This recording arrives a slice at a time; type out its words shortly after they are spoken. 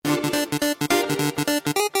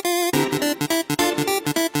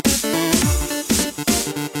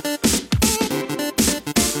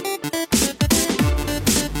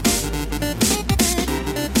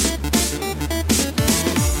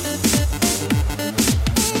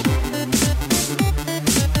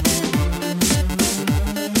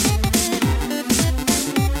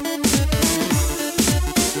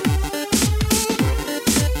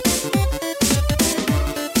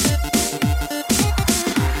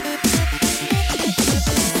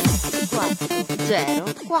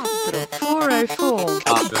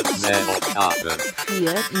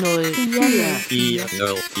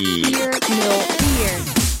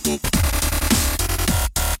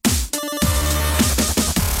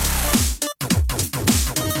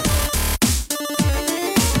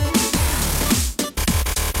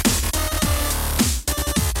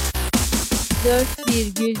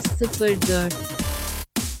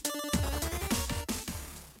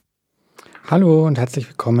Hallo und herzlich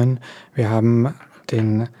willkommen. Wir haben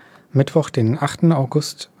den Mittwoch, den 8.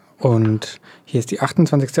 August und hier ist die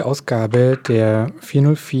 28. Ausgabe der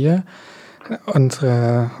 404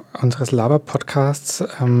 unseres Laber-Podcasts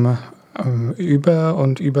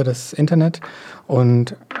über das Internet.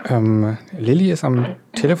 Und Lilly ist am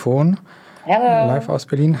Telefon, live aus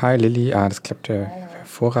Berlin. Hi Lilly, das klappt ja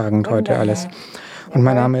hervorragend heute alles. Und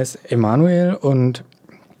mein Name ist Emanuel und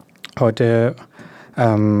heute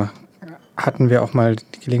hatten wir auch mal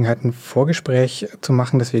die Gelegenheit, ein Vorgespräch zu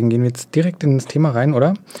machen. Deswegen gehen wir jetzt direkt ins Thema rein,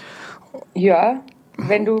 oder? Ja,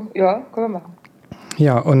 können wir machen.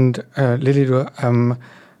 Ja, und Lilly, du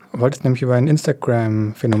wolltest nämlich über ein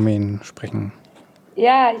Instagram-Phänomen sprechen.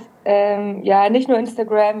 Ja, nicht nur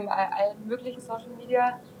Instagram, allen möglichen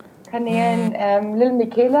Social-Media-Kanälen. Lil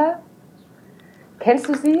Miquela, kennst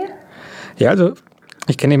du sie? Ja, also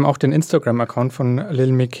ich kenne eben auch den Instagram-Account von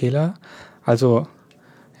Lil Miquela. Also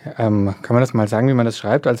kann man das mal sagen, wie man das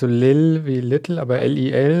schreibt? Also Lil wie Little, aber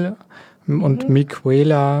L-I-L und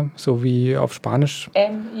Miquela, so wie auf Spanisch.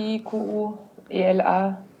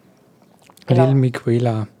 M-I-Q-U-E-L-A. Genau. Lil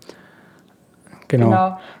Miquela.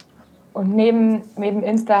 Genau. Und neben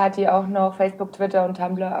Insta hat die auch noch Facebook, Twitter und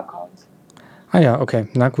Tumblr-Accounts. Ah ja, okay.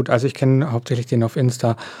 Na gut, also ich kenne hauptsächlich den auf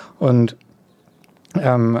Insta. Und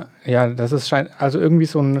das ist also irgendwie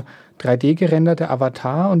so ein 3D-gerenderter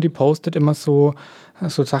Avatar und die postet immer so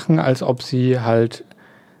Sachen, als ob sie halt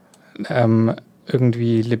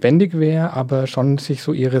irgendwie lebendig wäre, aber schon sich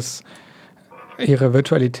so ihre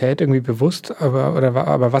Virtualität irgendwie bewusst.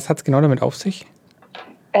 Aber was hat es genau damit auf sich?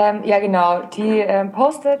 Ja, genau. Die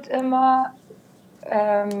postet immer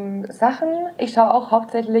Sachen. Ich schaue auch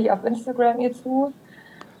hauptsächlich auf Instagram ihr zu.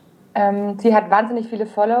 Sie hat wahnsinnig viele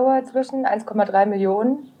Follower inzwischen, 1,3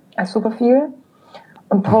 Millionen, also super viel.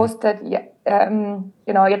 Und postet, jetzt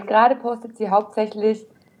gerade postet sie hauptsächlich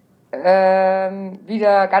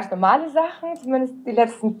wieder ganz normale Sachen, zumindest die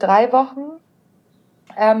letzten 3 Wochen.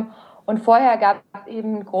 Und vorher gab es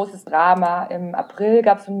eben ein großes Drama. Im April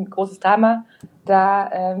gab es ein großes Drama.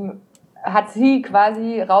 Da hat sie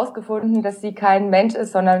quasi rausgefunden, dass sie kein Mensch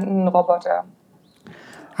ist, sondern ein Roboter.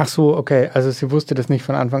 Ach so, okay. Also sie wusste das nicht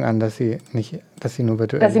von Anfang an, dass sie nur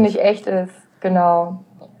virtuell ist. Dass sie nicht echt ist, genau.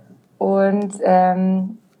 Und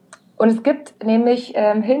es gibt nämlich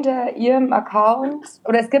hinter ihrem Account,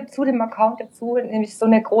 oder es gibt zu dem Account dazu nämlich so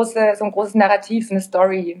ein großes Narrativ, so eine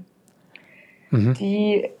Story,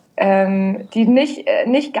 die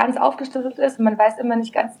nicht ganz aufgeschlüsselt ist. Man weiß immer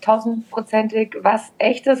nicht ganz 1000%ig, was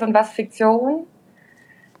echt ist und was Fiktion.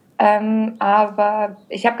 Aber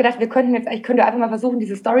ich habe gedacht, ich könnte einfach mal versuchen,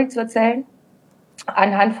 diese Story zu erzählen,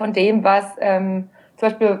 anhand von dem, was zum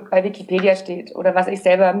Beispiel bei Wikipedia steht oder was ich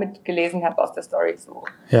selber mitgelesen habe aus der Story. So.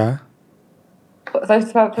 Ja. Soll ich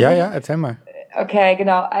das mal versuchen? Ja, erzähl mal. Okay,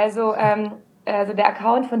 genau. Also der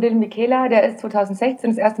Account von Lil Miquela, der ist 2016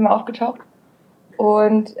 das erste Mal aufgetaucht.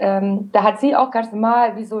 Und da hat sie auch ganz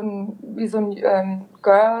normal wie so ein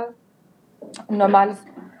Girl, ein normales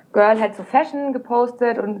Girl, halt so Fashion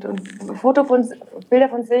gepostet und Bilder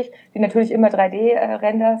von sich, die natürlich immer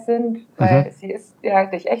 3D-Render sind, weil sie ist ja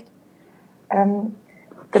nicht echt.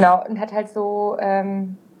 Genau, und hat halt so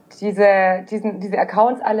diese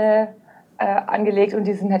Accounts alle angelegt und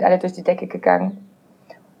die sind halt alle durch die Decke gegangen.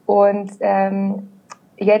 Und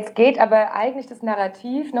jetzt geht aber eigentlich das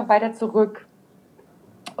Narrativ noch weiter zurück.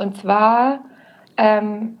 Und zwar,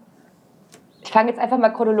 ich fange jetzt einfach mal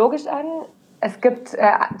chronologisch an. Es gibt,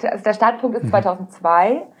 der Startpunkt ist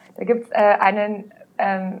 2002. Da gibt es einen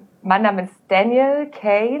Mann namens Daniel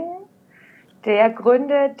Kane, der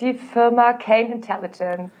gründet die Firma Kane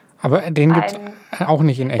Intelligence. Aber den gibt es auch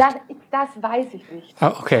nicht in echt? Das weiß ich nicht.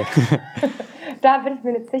 Ah, okay. Da bin ich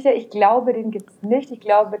mir nicht sicher. Ich glaube, den gibt es nicht. Ich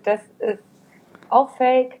glaube, das ist auch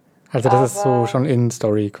fake. Also das ist so schon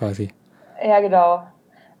in-Story quasi. Ja, genau.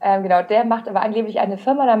 Genau, der macht aber angeblich eine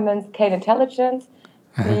Firma namens Kane Intelligence.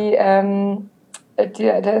 Das ist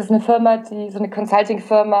eine Firma, so eine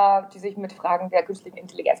Consulting-Firma, die sich mit Fragen der künstlichen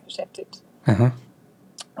Intelligenz beschäftigt. Aha.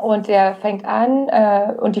 Und die fangen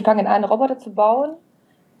an, Roboter zu bauen,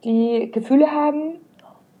 die Gefühle haben.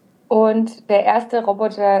 Und der erste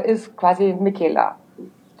Roboter ist quasi Miquela.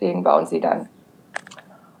 Den bauen sie dann.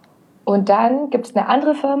 Und dann gibt es eine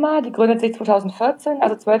andere Firma, die gründet sich 2014,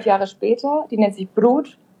 also 12 Jahre später. Die nennt sich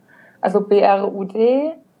Brud, also BRUD.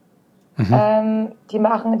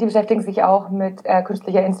 Die beschäftigen sich auch mit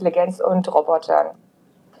künstlicher Intelligenz und Robotern.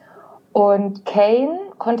 Und Kane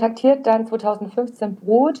kontaktiert dann 2015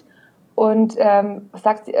 Brud und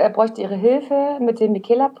sagt, er bräuchte ihre Hilfe mit dem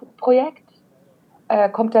Miquela-Projekt,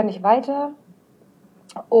 kommt da nicht weiter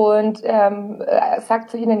und sagt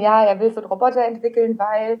zu ihnen, ja, er will so einen Roboter entwickeln,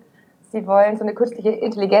 weil sie wollen so eine künstliche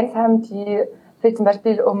Intelligenz haben, die sich zum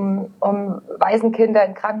Beispiel um Waisenkinder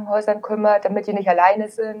in Krankenhäusern kümmert, damit die nicht alleine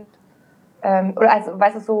sind. Oder also,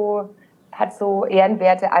 weißt du, so, hat so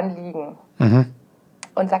ehrenwerte Anliegen.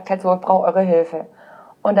 Und sagt halt so, ich brauche eure Hilfe.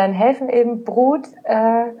 Und dann helfen eben Brut,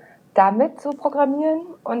 damit zu programmieren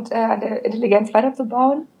und an der Intelligenz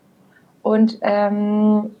weiterzubauen. Und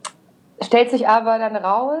stellt sich aber dann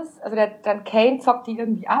raus, also dann Kane zockt die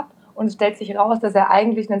irgendwie ab und es stellt sich raus, dass er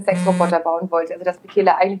eigentlich einen Sexroboter bauen wollte. Also dass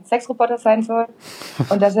Miquela eigentlich ein Sexroboter sein soll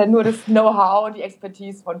und dass er nur das Know-how und die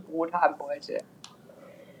Expertise von Brut haben wollte.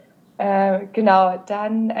 Genau,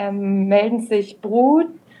 dann melden sich Brut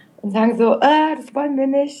und sagen so, das wollen wir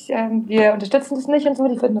nicht, wir unterstützen das nicht und so,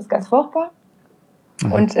 die finden das ganz furchtbar.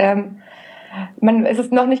 Und es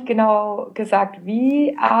ist noch nicht genau gesagt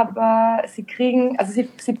wie, aber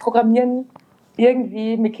sie programmieren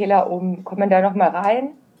irgendwie Miquela um, kommen da nochmal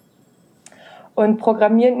rein und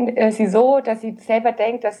programmieren sie so, dass sie selber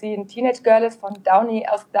denkt, dass sie ein Teenage Girl ist aus Downey,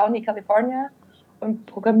 California und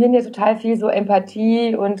programmieren ihr total viel so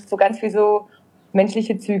Empathie und so ganz viel so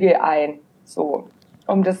menschliche Züge ein, so,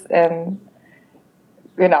 um das,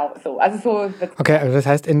 genau, so. Also so. Okay, also das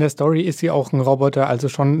heißt, in der Story ist sie auch ein Roboter, also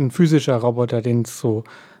schon ein physischer Roboter, den es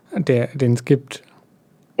gibt.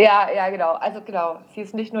 Ja, genau. Also genau. Sie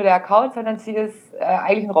ist nicht nur der Account, sondern sie ist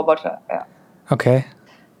eigentlich ein Roboter. Ja. Okay.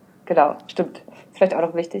 Genau, stimmt. Ist vielleicht auch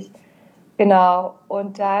noch wichtig. Genau.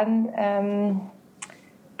 Und dann,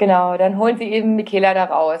 dann holen sie eben Miquela da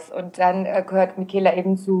raus und dann gehört Miquela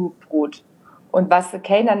eben zu Brut. Und was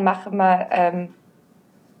Kane dann macht,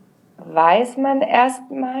 weiß man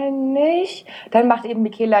erstmal nicht. Dann macht eben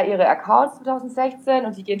Miquela ihre Accounts 2016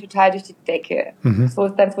 und die gehen total durch die Decke. So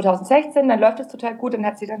ist dann 2016, dann läuft es total gut, dann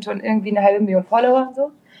hat sie dann schon irgendwie 500.000 Follower und so.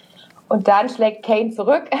 Und dann schlägt Kane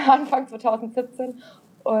zurück, Anfang 2017,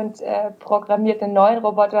 und programmiert einen neuen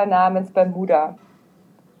Roboter namens Bermuda.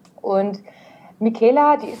 Und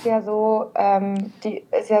Miquela, die ist ja so halb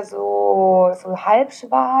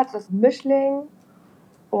schwarz, das ist ein Mischling.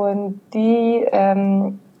 Und die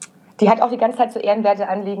hat auch die ganze Zeit so ehrenwerte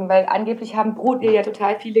Anliegen, weil angeblich haben Brut ihr ja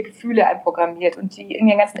total viele Gefühle einprogrammiert. Und die in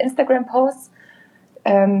ihren ganzen Instagram-Posts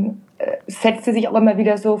setzt sie sich auch immer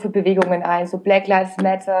wieder so für Bewegungen ein, so Black Lives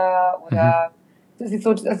Matter oder sie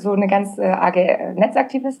ist so eine ganz arge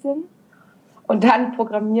Netzaktivistin. Und dann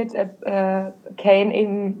programmiert Kane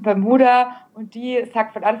eben Bermuda und die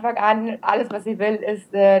sagt von Anfang an, alles was sie will,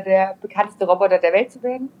 ist der bekannteste Roboter der Welt zu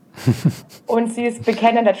werden. Und sie ist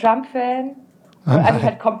bekennender Trump-Fan. Also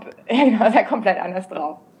halt komplett anders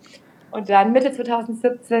drauf. Und dann Mitte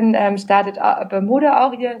 2017 startet Bermuda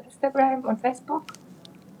auch ihr Instagram und Facebook.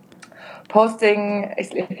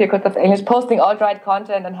 Ich lese hier kurz auf Englisch, posting alt-right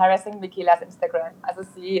content and harassing Miquela's Instagram. Also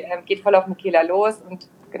sie geht voll auf Miquela los und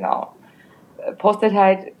genau, postet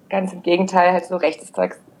halt ganz im Gegenteil halt so rechtes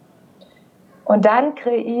Zeugs. Und dann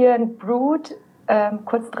kreieren Brut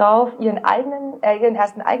kurz drauf ihren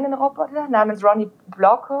ersten eigenen Roboter namens Ronnie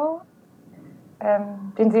Blocko,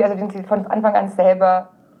 den sie von Anfang an selber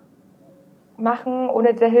machen,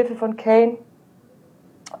 ohne der Hilfe von Kane.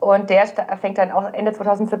 Und der fängt dann auch Ende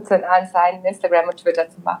 2017 an, seinen Instagram und Twitter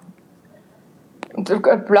zu machen. Und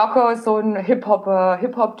Blocko ist so ein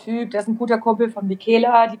Hip-Hop-Typ, der ist ein guter Kumpel von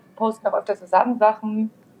Miquela, die posten auch öfter zusammen Sachen.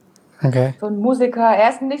 Okay. So ein Musiker, er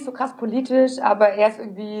ist nicht so krass politisch, aber er ist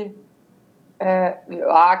irgendwie,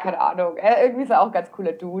 keine Ahnung, irgendwie ist er auch ein ganz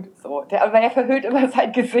cooler Dude. So. Aber er verhüllt immer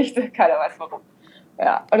sein Gesicht, keiner weiß warum.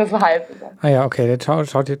 Ja, und das so halb. Ah ja, okay, der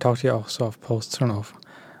taucht hier auch so auf Posts schon auf.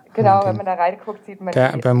 Genau, wenn man da reinguckt, sieht man. Der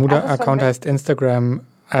Bermuda-Account heißt Instagram,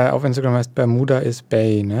 auf Instagram heißt Bermuda is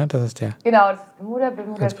Bay, ne? Das ist der. Genau, das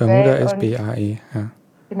ist Bermuda ist B-A-E, ja.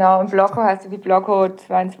 Genau, und Blocko heißt wie Blocko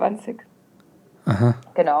 22. Aha.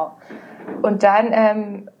 Genau. Und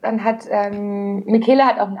dann hat Miquela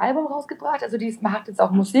hat auch ein Album rausgebracht, also die macht jetzt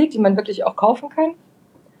auch Musik, die man wirklich auch kaufen kann.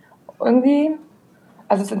 Irgendwie.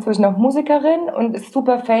 Also ist inzwischen auch Musikerin und ist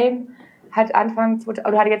super fame. Hat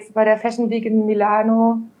jetzt bei der Fashion Week in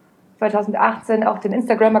Milano 2018 auch den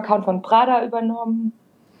Instagram-Account von Prada übernommen.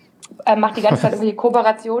 Macht die ganze Zeit irgendwelche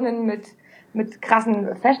Kooperationen mit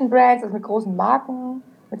krassen Fashion-Brands, also mit großen Marken,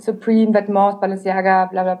 mit Supreme, Vetements, Balenciaga,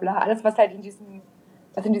 bla bla bla. Alles, was halt in diesem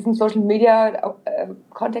was in diesem Social Media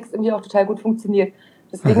Kontext irgendwie auch total gut funktioniert.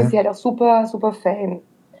 Deswegen ist sie halt auch super, super Fame.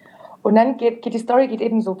 Und dann geht die Story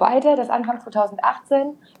eben so weiter, dass Anfang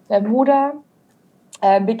 2018 Bermuda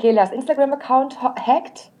Mikelas Instagram-Account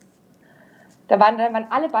hackt. Da waren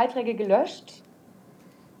alle Beiträge gelöscht.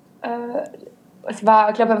 Es war,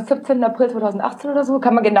 ich glaube, am 17. April 2018 oder so,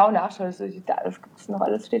 kann man genau nachschauen. Das gibt's noch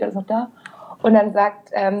alles, steht alles noch da. Und dann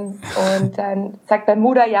sagt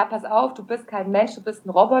Bermuda, ja, pass auf, du bist kein Mensch, du bist ein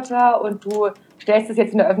Roboter und du stellst es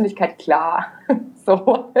jetzt in der Öffentlichkeit klar.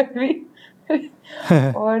 So irgendwie.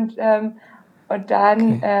 Und dann,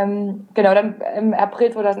 genau, dann im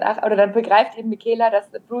April 2008, oder dann begreift eben Michaela, dass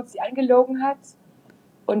Brut sie angelogen hat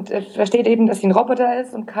und versteht eben, dass sie ein Roboter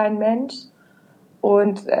ist und kein Mensch.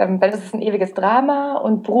 Und dann ist es ein ewiges Drama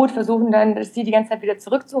und Brut versuchen dann, sie die ganze Zeit wieder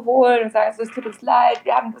zurückzuholen und sagen, so, es tut uns leid,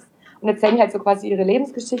 wir haben das, und erzählen halt so quasi ihre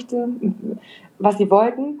Lebensgeschichte, was sie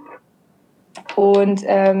wollten. Und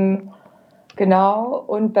genau,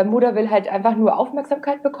 und Bermuda will halt einfach nur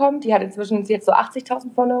Aufmerksamkeit bekommen. Die hat inzwischen jetzt so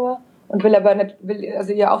 80.000 Follower und will aber nicht,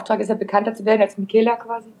 also ihr Auftrag ist ja bekannter zu werden als Michaela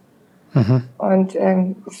quasi. Und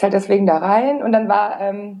ist halt deswegen da rein. Und dann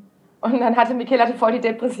hatte Michaela voll die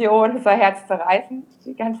Depression, es war herzzerreißend.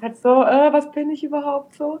 Die ganze Zeit so, was bin ich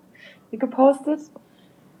überhaupt so? Wie gepostet.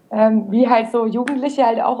 Wie halt so Jugendliche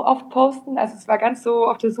halt auch oft posten. Also es war ganz so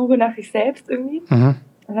auf der Suche nach sich selbst irgendwie.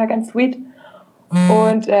 Das war ganz sweet.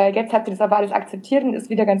 Und jetzt hat sie das aber alles akzeptiert und ist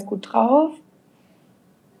wieder ganz gut drauf.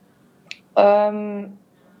 Genau.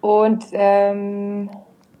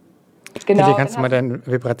 Hier kannst du mal deinen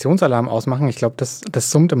Vibrationsalarm ausmachen. Ich glaube,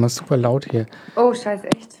 das summt immer super laut hier. Oh, scheiße,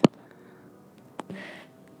 echt?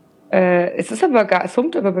 Es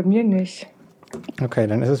summt aber bei mir nicht. Okay,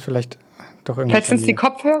 dann ist es vielleicht doch irgendwie. Vielleicht sind es die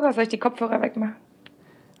Kopfhörer. Soll ich die Kopfhörer wegmachen?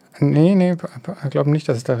 Nee, ich glaube nicht,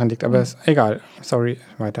 dass es daran liegt, aber ist egal. Sorry,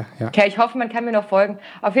 weiter. Ja. Okay, ich hoffe, man kann mir noch folgen.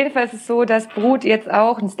 Auf jeden Fall ist es so, dass Brut jetzt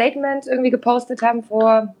auch ein Statement irgendwie gepostet haben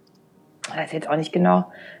vor, das ist jetzt auch nicht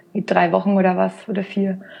genau, 3 Wochen oder was, oder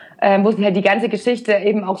 4, wo sie halt die ganze Geschichte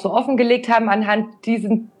eben auch so offengelegt haben. Anhand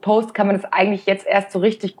diesen Post kann man das eigentlich jetzt erst so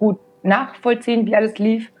richtig gut nachvollziehen, wie alles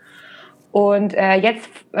lief. Und jetzt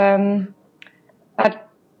hat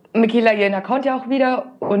Michaela ihren Account ja auch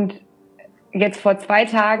wieder und jetzt vor 2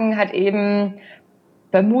 Tagen hat eben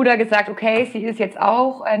Bermuda gesagt, okay, sie ist jetzt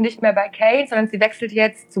auch nicht mehr bei Kate, sondern sie wechselt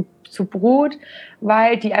jetzt zu Brut,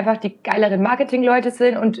 weil die einfach die geileren Marketingleute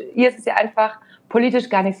sind und ihr ist es ja einfach politisch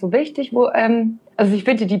gar nicht so wichtig. Also ich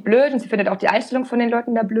finde die blöd und sie findet auch die Einstellung von den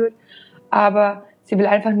Leuten da blöd, aber sie will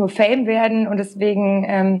einfach nur Fame werden und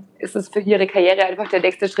deswegen ist es für ihre Karriere einfach der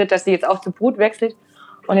nächste Schritt, dass sie jetzt auch zu Brut wechselt.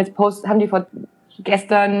 Und jetzt haben die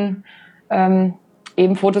gestern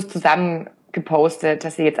eben Fotos zusammen gepostet,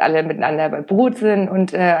 dass sie jetzt alle miteinander bei Brut sind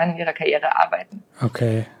und an ihrer Karriere arbeiten.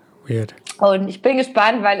 Okay, weird. Und ich bin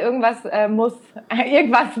gespannt, weil irgendwas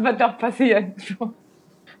wird doch passieren.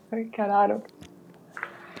 Keine Ahnung.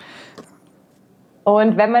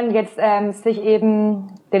 Und wenn man jetzt sich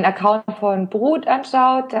eben den Account von Brut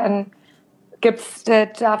anschaut, dann gibt es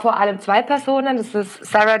da vor allem 2 Personen. Das ist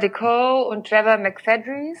Sarah Deco und Trevor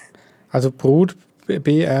McFedries. Also Brut,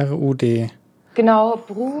 B-R-U-D. Genau,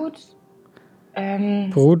 Brut.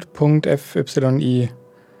 Brut.fyi.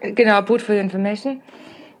 Genau, Brut for Information.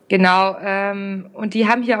 Genau, und die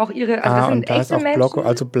haben hier auch ihre, also das sind und da echte ist auch Menschen. Blog,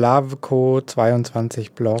 also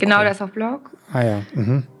Blavco22 Blog. Genau, das ist auf Blog. Ah ja,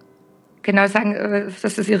 Genau, sagen,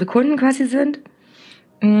 dass das ihre Kunden quasi sind.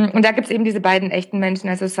 Und da gibt es eben diese beiden echten Menschen,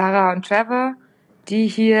 also Sarah und Trevor, die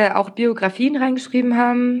hier auch Biografien reingeschrieben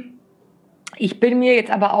haben. Ich bin mir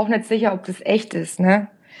jetzt aber auch nicht sicher, ob das echt ist, ne?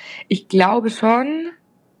 Ich glaube schon,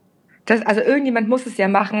 also irgendjemand muss es ja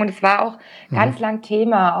machen und es war auch ganz lang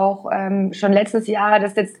Thema, auch schon letztes Jahr,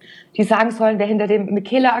 dass jetzt die sagen sollen, wer hinter dem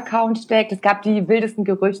Michaela-Account steckt. Es gab die wildesten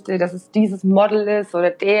Gerüchte, dass es dieses Model ist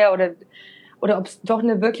oder der oder ob es doch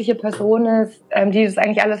eine wirkliche Person ist, die das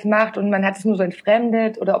eigentlich alles macht und man hat es nur so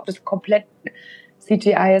entfremdet oder ob das komplett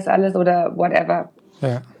CGI ist alles oder whatever.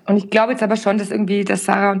 Ja. Und ich glaube jetzt aber schon, dass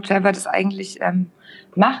Sarah und Trevor das eigentlich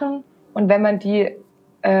machen. Und wenn man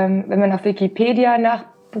auf Wikipedia nach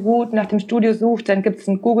Brut, nach dem Studio sucht, dann gibt es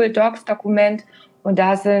ein Google Docs Dokument und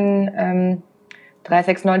da sind 3,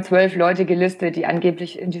 6, 9, 12 Leute gelistet, die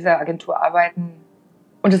angeblich in dieser Agentur arbeiten.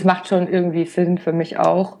 Und es macht schon irgendwie Sinn für mich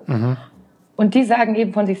auch. Und die sagen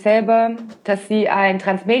eben von sich selber, dass sie ein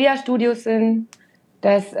Transmedia-Studio sind,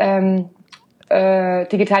 dass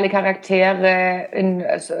digitale Charaktere in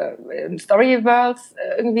Story-Worlds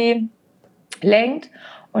irgendwie lenkt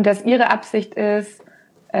und dass ihre Absicht ist,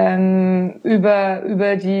 über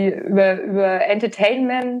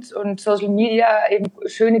Entertainment und Social Media eben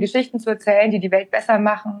schöne Geschichten zu erzählen, die die Welt besser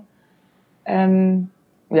machen.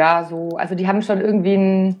 ja, so, also die haben schon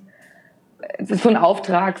irgendwie es ist so ein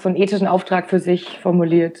Auftrag, so einen ethischen Auftrag für sich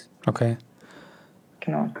formuliert. Okay.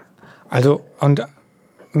 Genau. Also,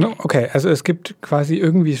 okay, also es gibt quasi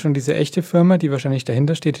irgendwie schon diese echte Firma, die wahrscheinlich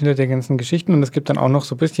dahinter steht, hinter der ganzen Geschichten. Und es gibt dann auch noch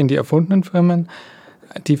so ein bisschen die erfundenen Firmen,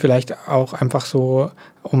 die vielleicht auch einfach so,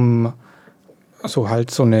 um so halt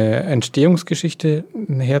so eine Entstehungsgeschichte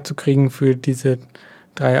herzukriegen für diese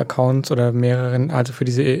 3 Accounts oder mehreren, also für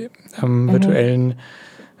diese virtuellen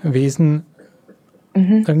Wesen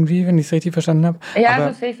irgendwie, wenn ich es richtig verstanden habe. Ja,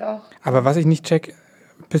 so sehe ich es auch. Aber was ich nicht check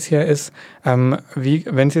bisher ist,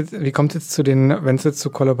 wie kommt es jetzt wenn es jetzt zu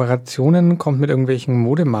Kollaborationen kommt mit irgendwelchen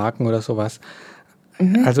Modemarken oder sowas?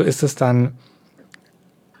 Also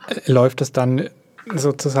läuft das dann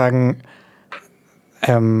sozusagen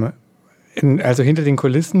also hinter den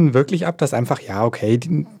Kulissen wirklich ab, dass einfach, ja, okay,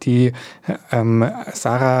 die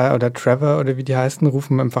Sarah oder Trevor oder wie die heißen,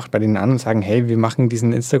 rufen einfach bei denen an und sagen, hey, wir machen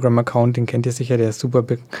diesen Instagram-Account, den kennt ihr sicher, der ist super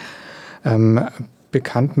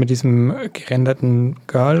bekannt mit diesem gerenderten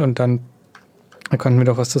Girl und dann konnten wir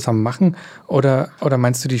doch was zusammen machen. Oder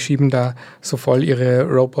meinst du, die schieben da so voll ihre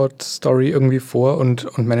Robot-Story irgendwie vor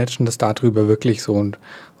und managen das darüber wirklich so und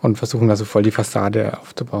versuchen da so voll die Fassade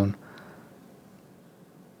aufzubauen?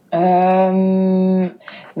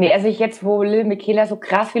 Nee, also jetzt, wo Lil Miquela so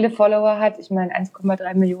krass viele Follower hat, ich meine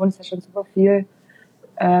 1,3 Millionen ist ja schon super viel,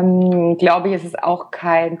 glaube ich, ist es auch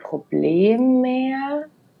kein Problem mehr.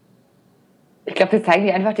 Ich glaube, wir zeigen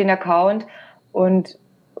die einfach den Account und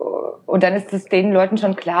dann ist es den Leuten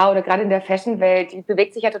schon klar, oder gerade in der Fashion-Welt, die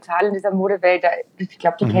bewegt sich ja total in dieser Modewelt, ich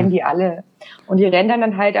glaube, die kennen die alle. Und die rendern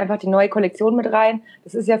dann halt einfach die neue Kollektion mit rein.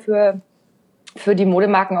 Das ist ja für die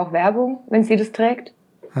Modemarken auch Werbung, wenn sie das trägt.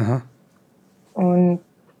 Aha. Und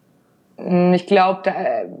ich glaube,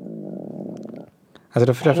 also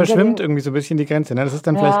da verschwimmt irgendwie so ein bisschen die Grenze. Ne? Das ist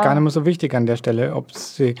dann vielleicht gar nicht mehr so wichtig an der Stelle, ob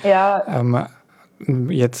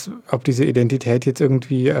diese Identität jetzt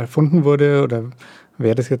irgendwie erfunden wurde oder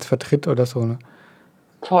wer das jetzt vertritt oder so. Ne?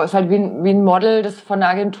 Ist halt wie ein Model, das von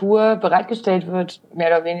einer Agentur bereitgestellt wird, mehr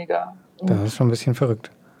oder weniger. Das ist schon ein bisschen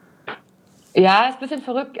verrückt. Ja, ist ein bisschen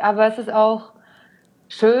verrückt, aber es ist auch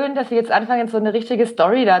schön, dass sie jetzt anfangen, so eine richtige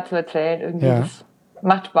Story da zu erzählen. Irgendwie. Ja. Das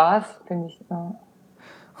macht Spaß, finde ich. Ja.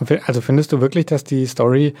 Also findest du wirklich, dass die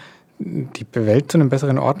Story die Welt zu einem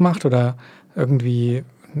besseren Ort macht oder irgendwie,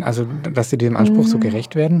 also dass sie dem Anspruch so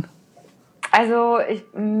gerecht werden? Also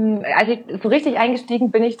als ich so richtig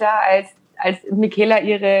eingestiegen bin ich da, als Miquela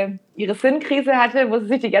ihre Sinnkrise hatte, wo sie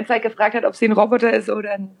sich die ganze Zeit gefragt hat, ob sie ein Roboter ist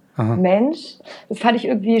oder ein Mensch. Das fand ich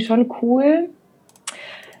irgendwie schon cool.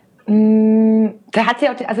 Da hat sie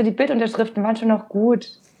auch, also die Bildunterschriften waren schon noch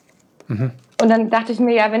gut. Und dann dachte ich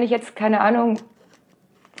mir, ja, wenn ich jetzt, keine Ahnung,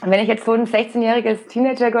 wenn ich jetzt so ein 16-jähriges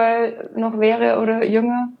Teenager-Girl noch wäre oder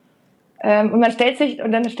jünger, und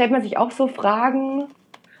dann stellt man sich auch so Fragen,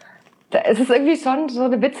 es ist irgendwie schon so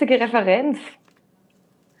eine witzige Referenz.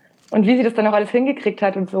 Und wie sie das dann auch alles hingekriegt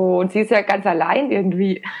hat und so. Und sie ist ja ganz allein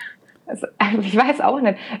irgendwie. Also, ich weiß auch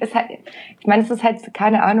nicht. Ich meine, es ist halt,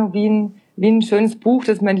 keine Ahnung, wie ein schönes Buch,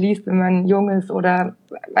 das man liest, wenn man jung ist oder,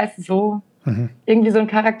 weißt du, so. Irgendwie so ein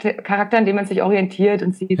Charakter, an dem man sich orientiert.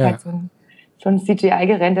 Und sie ist halt so ein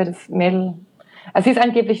CGI-gerendertes Mädel. Also sie ist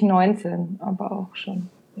angeblich 19, aber auch schon.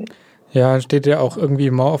 Ja, steht ja auch irgendwie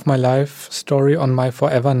More of my life story on my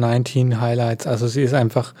forever 19 highlights. Also sie ist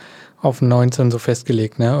einfach auf 19 so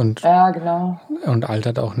festgelegt, ne? Und, ja, genau. Und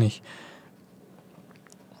altert auch nicht.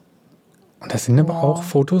 Und da sind aber auch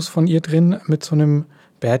Fotos von ihr drin mit so einem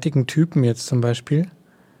bärtigen Typen jetzt zum Beispiel.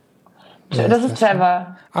 Das ist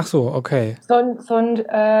Trevor. Ach so, okay. So ein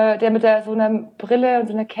der mit so einer Brille und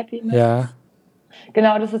so einer Cappy mit. Ja.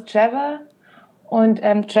 Genau, das ist Trevor. Und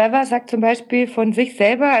Trevor sagt zum Beispiel von sich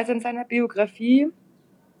selber, also in seiner Biografie,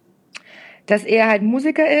 dass er halt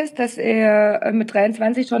Musiker ist, dass er mit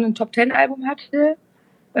 23 schon ein Top-10-Album hatte.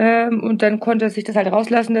 Und dann konnte er sich das halt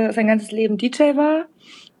rauslassen, dass er sein ganzes Leben DJ war.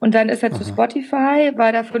 Und dann ist er zu Spotify,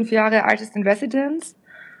 war da 5 Jahre Artist in Residence.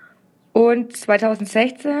 Und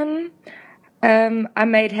 2016 I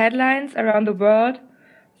made headlines around the world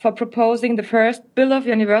for proposing the first Bill of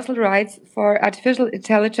Universal Rights for Artificial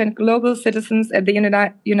Intelligent Global Citizens at the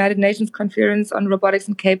United Nations Conference on Robotics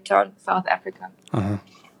in Cape Town, South Africa. Aha.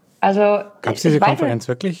 Also, gab es diese Konferenz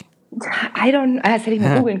wirklich? Das hätte ich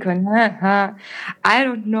mal googeln können. I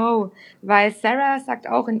don't know. Weil Sarah sagt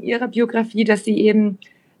auch in ihrer Biografie, dass sie eben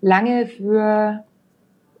lange fürs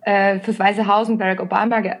Weiße Haus und Barack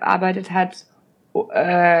Obama gearbeitet hat,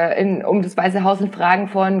 um das Weiße Haus in Fragen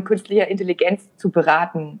von künstlicher Intelligenz zu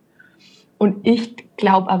beraten. Und ich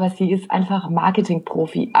glaube aber, sie ist einfach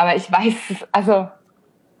Marketingprofi. Aber ich weiß, also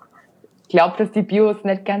glaube, dass die Bios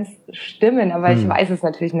nicht ganz stimmen, aber ich weiß es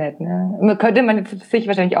natürlich nicht. Ne? Könnte man sich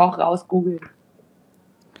wahrscheinlich auch rausgoogeln.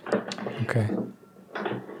 Okay.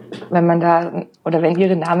 Wenn man da, oder wenn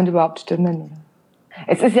ihre Namen überhaupt stimmen.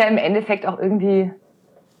 Es ist ja im Endeffekt auch irgendwie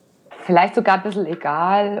vielleicht sogar ein bisschen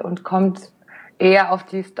egal und kommt eher auf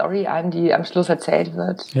die Story an, die am Schluss erzählt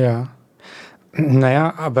wird. Ja.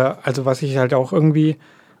 Naja, aber also was ich halt auch irgendwie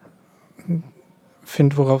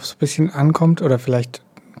finde, worauf es ein bisschen ankommt, oder vielleicht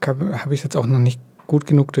habe ich es jetzt auch noch nicht gut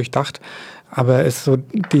genug durchdacht, aber ist so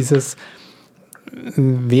dieses,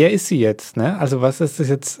 wer ist sie jetzt, ne? Also was ist das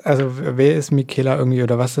jetzt, also wer ist Michaela irgendwie,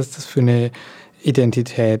 oder was ist das für eine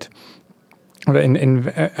Identität? Oder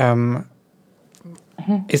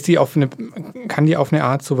ist die kann die auf eine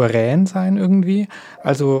Art souverän sein irgendwie?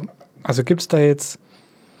 Also gibt es da jetzt,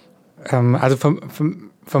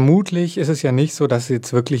 vermutlich ist es ja nicht so, dass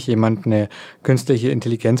jetzt wirklich jemand eine künstliche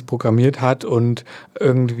Intelligenz programmiert hat und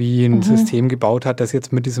irgendwie ein System gebaut hat, das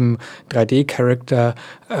jetzt mit diesem 3D-Charakter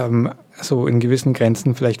so in gewissen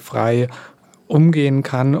Grenzen vielleicht frei umgehen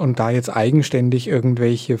kann und da jetzt eigenständig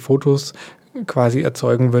irgendwelche Fotos quasi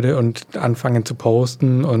erzeugen würde und anfangen zu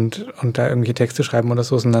posten und da irgendwelche Texte schreiben oder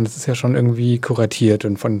so, sondern es ist ja schon irgendwie kuratiert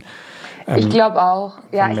und von ich glaube auch.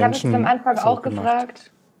 Ja, ich habe mich Menschen am Anfang so auch gemacht.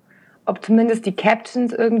 gefragt, ob zumindest die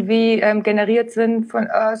Captions irgendwie generiert sind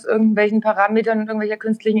aus irgendwelchen Parametern und irgendwelcher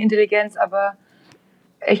künstlichen Intelligenz, aber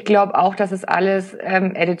ich glaube auch, dass es alles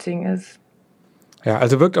Editing ist. Ja,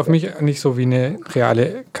 also wirkt auf mich nicht so wie eine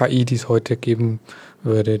reale KI, die es heute geben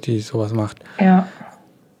würde, die sowas macht. Ja.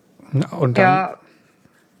 Und dann,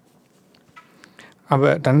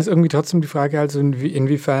 aber dann ist irgendwie trotzdem die Frage, also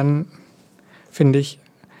inwiefern finde ich,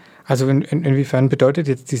 also inwiefern bedeutet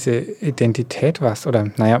jetzt diese Identität was?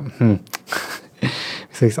 Oder, naja, wie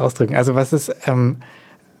soll ich es ausdrücken? Also was ist, also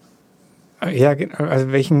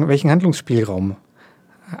welchen Handlungsspielraum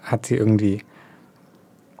hat sie irgendwie?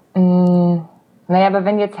 Naja, aber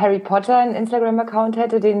wenn jetzt Harry Potter einen Instagram-Account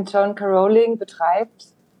hätte, den John K. Rowling betreibt,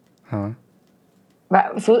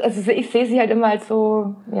 so, also ich sehe sie halt immer als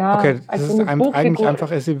so, ja, okay, das als ist so eine Buchfigur. eigentlich einfach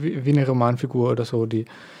ist sie wie eine Romanfigur oder so, die.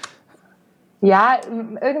 Ja,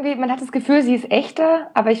 irgendwie, man hat das Gefühl, sie ist echter,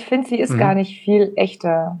 aber ich finde, sie ist gar nicht viel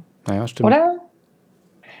echter. Naja, stimmt. Oder?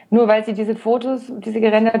 Nur weil sie diese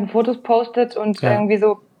gerenderten Fotos postet und irgendwie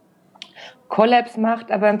so Collabs macht,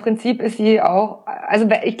 aber im Prinzip ist sie auch, also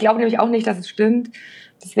ich glaube nämlich auch nicht, dass es stimmt.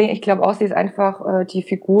 Deswegen, ich glaube auch, sie ist einfach die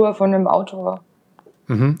Figur von einem Autor.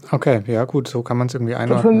 Okay, ja gut, so kann man es irgendwie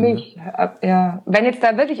einordnen. Für mich, ja. Wenn jetzt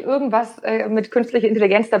da wirklich irgendwas mit künstlicher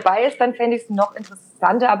Intelligenz dabei ist, dann fände ich es noch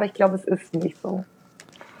interessanter, aber ich glaube, es ist nicht so.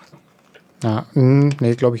 Ja,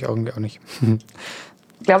 nee, glaube ich irgendwie auch nicht.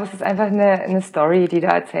 Ich glaube, es ist einfach eine Story, die da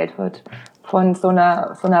erzählt wird von so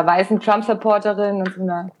einer weißen Trump-Supporterin und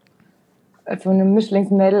so einem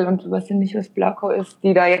Mischlingsmädel und was nicht, was Blanco ist,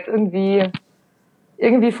 die da jetzt irgendwie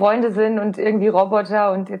Freunde sind und irgendwie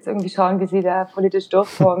Roboter und jetzt irgendwie schauen, wie sie da politisch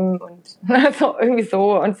durchkommen und so irgendwie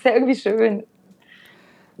so. Und es ist ja irgendwie schön.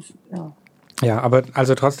 Ja, aber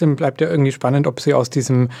also trotzdem bleibt ja irgendwie spannend, ob sie aus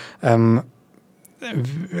diesem,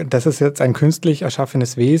 das ist jetzt ein künstlich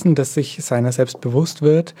erschaffenes Wesen, das sich seiner selbst bewusst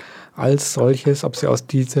wird, als solches, ob sie aus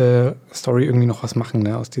dieser Story irgendwie noch was machen,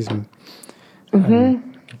 ne, aus diesem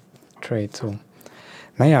Trade so.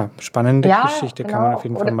 Naja, spannende Geschichte, genau. Kann man auf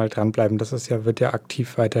jeden Fall mal dranbleiben. Das ist ja, wird ja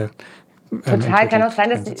aktiv weiter. Total, kann auch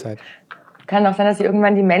sein, dass sie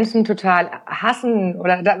irgendwann die Menschen total hassen.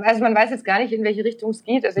 Also man weiß jetzt gar nicht, in welche Richtung es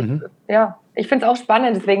geht. Also ich finde es auch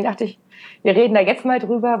spannend, deswegen dachte ich, wir reden da jetzt mal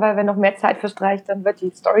drüber, weil wenn noch mehr Zeit verstreicht, dann wird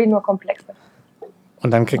die Story nur komplexer.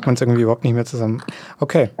 Und dann kriegt man es irgendwie überhaupt nicht mehr zusammen.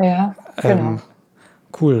 Okay. Ja, genau.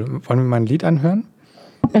 Cool. Wollen wir mal ein Lied anhören?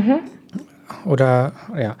 Oder,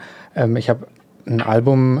 ja, ich habe ein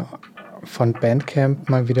Album von Bandcamp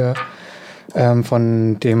mal wieder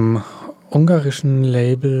von dem ungarischen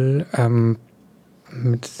Label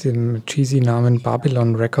mit dem cheesy Namen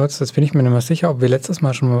Babylon Records. Das bin ich mir nicht mehr sicher, ob wir letztes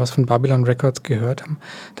Mal schon mal was von Babylon Records gehört haben.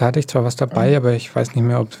 Da hatte ich zwar was dabei, aber ich weiß nicht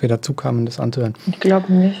mehr, ob wir dazu kamen, das anzuhören. Ich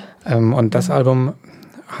glaube nicht. Und das Album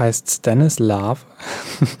heißt Stanislav.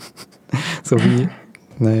 So wie,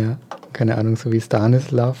 naja, keine Ahnung, so wie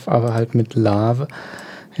Stanislav, aber halt mit Love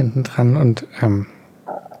hinten dran und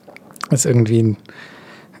ist irgendwie eine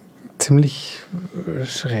ziemlich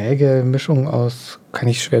schräge Mischung aus, kann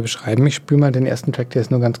ich schwer beschreiben. Ich spüre mal den ersten Track, der ist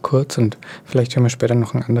nur ganz kurz und vielleicht hören wir später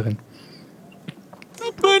noch einen anderen.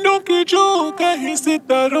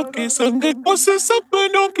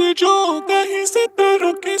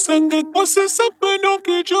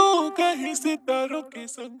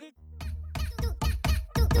 संग।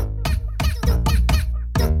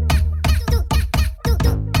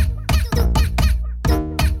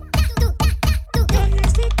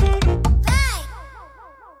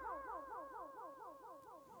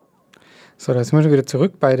 So, da sind wir schon wieder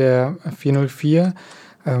zurück bei der 404.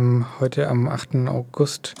 Heute am 8.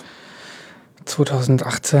 August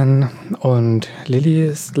 2018. Und Lilly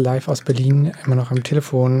ist live aus Berlin, immer noch am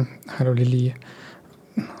Telefon. Hallo Lilly.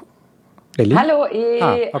 Lilly? Hallo,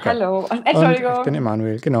 okay. Hallo. Entschuldigung. Und ich bin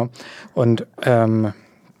Emanuel, genau. Und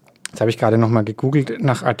jetzt habe ich gerade nochmal gegoogelt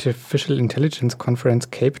nach Artificial Intelligence Conference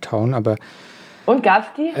Cape Town, aber... Und gab's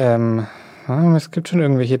die? Es gibt schon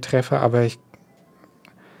irgendwelche Treffer, aber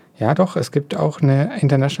ja doch, es gibt auch eine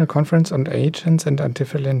International Conference on Agents and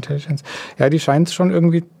Artificial Intelligence. Ja, die scheint es schon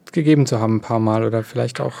irgendwie gegeben zu haben, ein paar Mal oder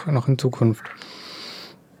vielleicht auch noch in Zukunft.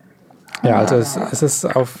 Ja, also es ist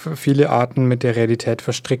auf viele Arten mit der Realität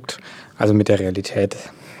verstrickt. Also mit der Realität.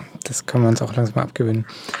 Das können wir uns auch langsam abgewöhnen.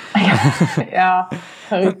 Ja,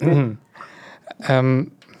 richtig.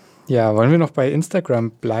 Ja, wollen wir noch bei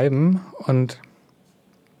Instagram bleiben? Und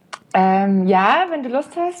ja, wenn du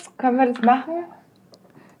Lust hast, können wir das machen.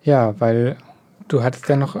 ja, weil du hattest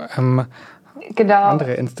ja noch Genau.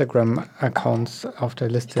 andere Instagram-Accounts auf der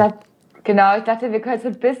Liste. Ich dachte, wir können jetzt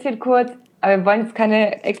ein bisschen kurz, aber wir wollen jetzt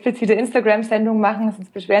keine explizite Instagram-Sendung machen,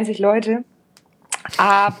 sonst beschweren sich Leute.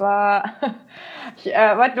 Aber ich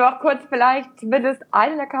wollte nur auch kurz vielleicht zumindest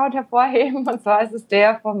einen Account hervorheben, und zwar ist es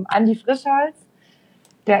der vom Andi Frischholz.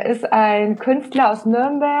 Der ist ein Künstler aus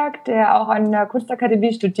Nürnberg, der auch an der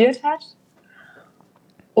Kunstakademie studiert hat.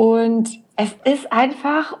 Und es ist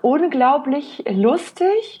einfach unglaublich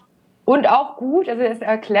lustig und auch gut. Also er ist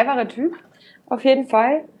ein cleverer Typ, auf jeden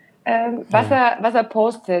Fall. Was er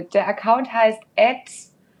postet. Der Account heißt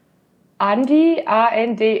 @Andi,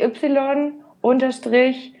 ANDY,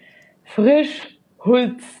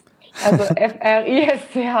 _Frischhulz. Also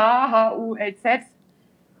FRISCHHULZ.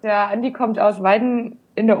 Der Andi kommt aus Weiden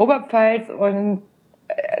in der Oberpfalz und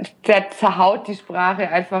der zerhaut die Sprache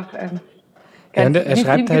einfach. Ja, und er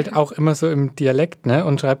schreibt halt auch immer so im Dialekt, ne?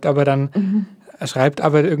 Und schreibt aber dann, er schreibt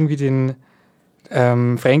aber irgendwie den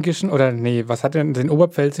fränkischen oder was hat er denn, den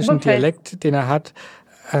oberpfälzischen Dialekt, den er hat,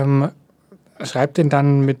 schreibt den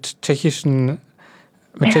dann mit tschechischer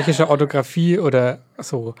Orthographie oder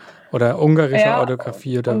so. Oder ungarischer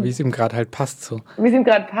Orthographie oder wie es ihm gerade halt passt so. Wie es ihm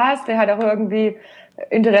gerade passt, der hat auch irgendwie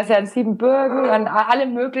Interesse an Siebenbürgen, an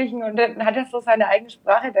allem Möglichen und dann hat er so seine eigene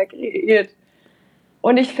Sprache da kreiert.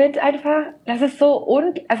 Und ich finde einfach, das ist so,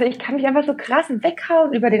 also ich kann mich einfach so krass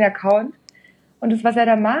weghauen über den Account und das, was er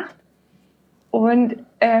da macht. Und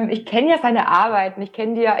ich kenne ja seine Arbeiten, ich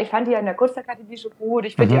fand die ja in der Kunstakademie schon gut,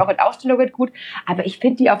 ich finde die auch in Ausstellungen gut, aber ich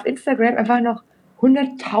finde die auf Instagram einfach noch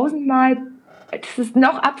 100.000 Mal, das ist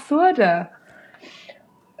noch absurder.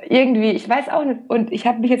 Irgendwie, ich weiß auch nicht. Und ich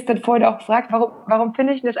habe mich jetzt dann vorhin auch gefragt, warum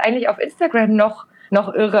finde ich das eigentlich auf Instagram noch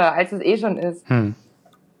irrer, als es schon ist.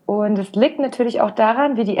 Und es liegt natürlich auch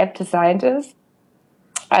daran, wie die App designt ist.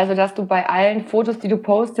 Also, dass du bei allen Fotos, die du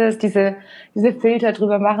postest, diese Filter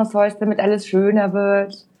drüber machen sollst, damit alles schöner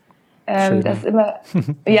wird. Das ist immer,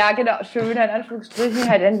 ja genau, schöner in Anführungsstrichen,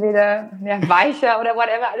 halt entweder weicher oder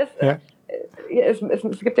whatever, alles. Ja. Es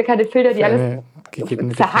gibt ja keine Filter, die alles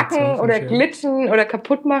zerhacken oder glitschen oder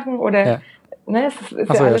kaputt machen oder. Ne,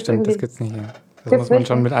 Achso, ja, stimmt, das gibt's nicht. Ja. Das muss man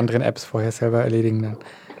schon mit anderen Apps vorher selber erledigen dann.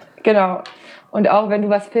 Genau. Und auch wenn du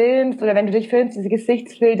was filmst oder wenn du dich filmst, diese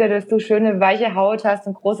Gesichtsfilter, dass du schöne weiche Haut hast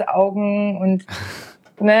und große Augen und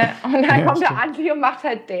dann kommt der Andi und macht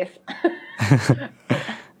halt das.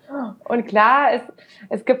 Und klar,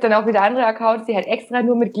 es gibt dann auch wieder andere Accounts, die halt extra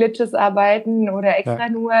nur mit Glitches arbeiten oder extra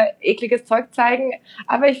nur ekliges Zeug zeigen.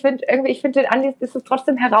 Aber ich finde den Andi ist es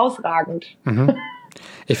trotzdem herausragend.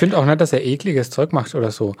 Ich finde auch nicht, dass er ekliges Zeug macht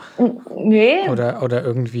oder so. Nee. Oder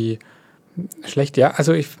irgendwie schlecht. Ja,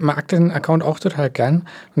 also ich mag den Account auch total gern.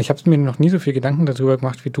 Und ich habe mir noch nie so viel Gedanken darüber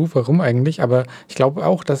gemacht wie du, warum eigentlich. Aber ich glaube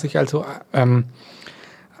auch, dass ich also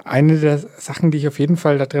eine der Sachen, die ich auf jeden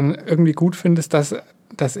Fall da drin irgendwie gut finde, ist, dass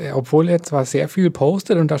er, obwohl er zwar sehr viel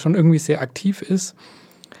postet und da schon irgendwie sehr aktiv ist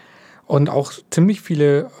und auch ziemlich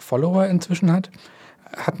viele Follower inzwischen hat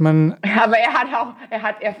man... Aber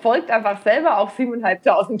er folgt einfach selber auch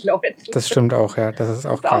 7.500 Leute. Das stimmt auch, ja. Das ist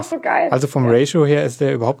auch krass. Auch so geil. Also vom Ratio her ist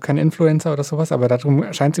er überhaupt kein Influencer oder sowas, aber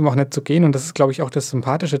darum scheint es ihm auch nicht zu gehen und das ist, glaube ich, auch das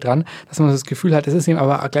Sympathische dran, dass man das Gefühl hat, es ist ihm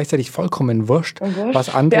aber gleichzeitig vollkommen wurscht,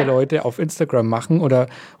 was andere Leute auf Instagram machen oder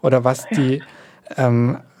was die...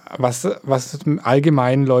 was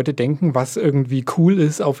allgemein Leute denken, was irgendwie cool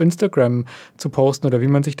ist, auf Instagram zu posten oder wie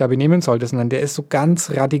man sich da benehmen sollte, sondern der ist so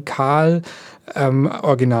ganz radikal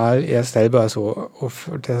original er selber so.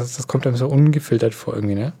 Das kommt einem so ungefiltert vor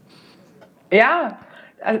irgendwie, ne? Ja,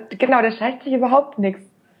 also genau, der scheißt sich überhaupt nichts.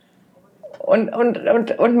 Und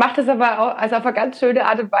macht es aber auch, also auf eine ganz schöne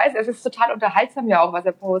Art und Weise. Es ist total unterhaltsam ja auch, was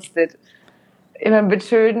er postet. Immer mit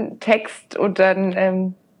schönem Text und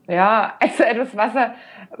dann Ja, also etwas,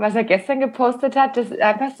 was er gestern gepostet hat, das ist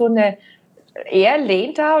einfach so eine, er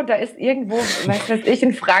lehnt da und da ist irgendwo, was weiß ich,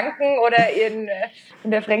 in Franken oder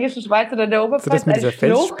in der fränkischen Schweiz oder in der So Oberpfalz das mit eine dieser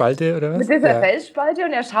Schlucht Felsspalte oder was? mit dieser Ja. Felsspalte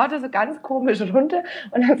und er schaut da so ganz komisch runter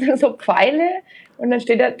und dann sind so Pfeile und dann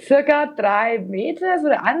steht da circa 3 Meter, so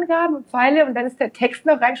eine Angabe und Pfeile und dann ist der Text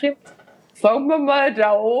noch reingeschrieben, sagen wir mal,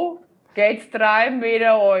 da oben geht's 3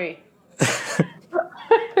 Meter hoch.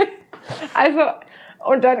 Also,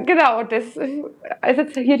 und dann, genau, das ist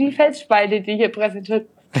jetzt hier die Felsspalte, die hier präsentiert,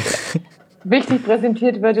 wichtig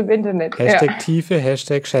präsentiert wird im Internet. Hashtag Tiefe,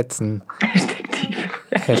 Hashtag Schätzen. Hashtag Tiefe.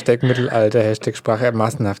 Hashtag Mittelalter, Hashtag Sprache,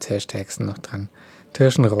 massenhaft Hashtags sind noch dran.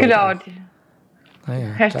 Tirschenreuth. Genau,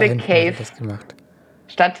 Hashtag Hashtag Cave. Das gemacht.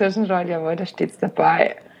 Stadt Tirschenreuth, jawohl, da steht's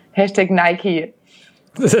dabei. Hashtag Nike.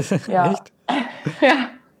 Ja. Echt? Ja.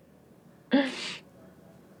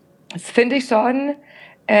 Das finde ich schon,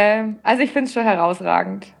 also ich finde es schon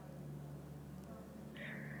herausragend.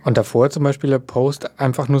 Und davor zum Beispiel der Post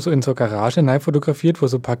einfach nur so in so Garage neu fotografiert, wo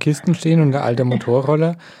so ein paar Kisten stehen und der alte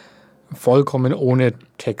Motorroller. Vollkommen ohne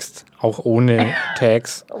Text, auch ohne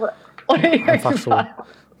Tags. Oder Einfach so.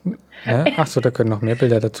 Ja? Ach so, da können noch mehr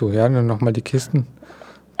Bilder dazu. Ja, nur nochmal die Kisten.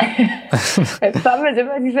 Jetzt haben wir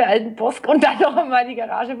immer diese alten Bosk und dann noch einmal die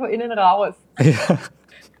Garage von innen raus. Ja.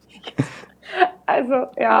 Also,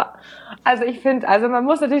 ja. Also ich finde, also man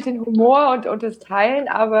muss natürlich den Humor und das teilen,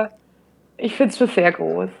 aber ich finde es schon sehr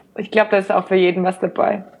groß. Ich glaube, da ist auch für jeden was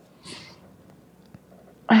dabei.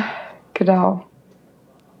 Genau.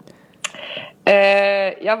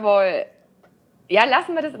 Jawohl. Ja,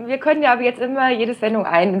 lassen wir das. Wir können ja aber jetzt immer jede Sendung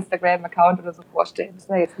einen Instagram-Account oder so vorstellen.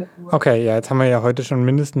 Müssen wir jetzt nicht nur Okay, ja, jetzt haben wir ja heute schon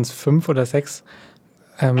mindestens 5 oder 6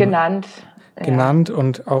 genannt.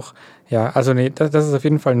 und auch, ja, also nee, das ist auf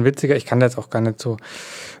jeden Fall ein witziger. Ich kann da jetzt auch gar nicht so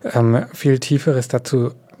viel Tieferes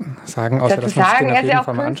dazu sagen, außer dass man sich den auf jeden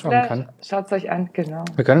Fall mal anschauen kann. Schaut es euch an, genau.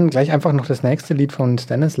 Wir können gleich einfach noch das nächste Lied von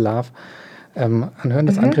Stanislav anhören.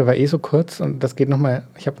 Das andere war eh so kurz und das geht nochmal,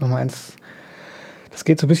 ich habe nochmal eins, das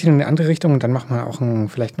geht so ein bisschen in eine andere Richtung und dann machen wir auch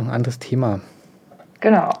vielleicht noch ein anderes Thema.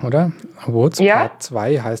 Genau. Oder? Woods Ja. Part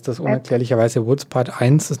 2 heißt das unerklärlicherweise. Woods Part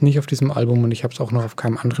 1 ist nicht auf diesem Album und ich habe es auch noch auf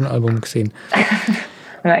keinem anderen Album gesehen.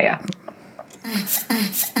 Naja.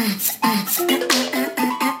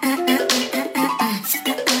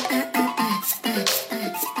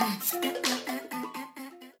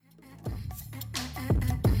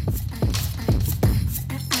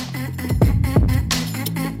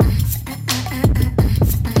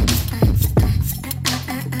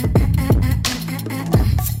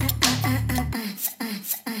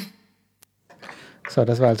 So,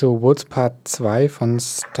 das war also Woods Part 2 von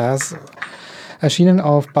Stars. Erschienen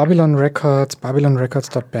auf Babylon Records,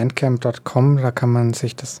 babylonrecords.bandcamp.com. Da kann man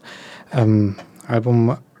sich das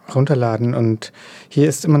Album runterladen. Und hier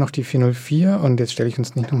ist immer noch die 404. Und jetzt stelle ich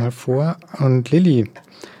uns nicht nochmal vor. Und Lilly,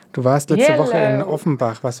 du warst letzte Woche in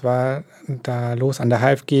Offenbach. Was war da los an der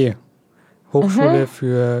HFG? Hochschule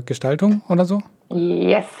für Gestaltung oder so?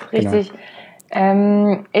 Yes, richtig.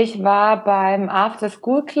 Genau. Ich war beim After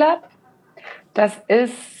School Club. Das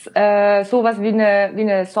ist sowas wie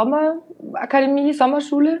eine Sommerakademie,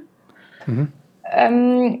 Sommerschule.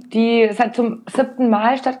 Es hat zum 7.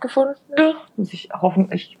 Mal stattgefunden. Ich hoffe,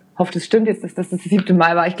 das stimmt jetzt, dass das 7.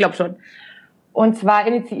 Mal war. Ich glaube schon. Und zwar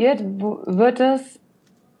initiiert wird es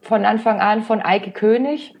von Anfang an von Eike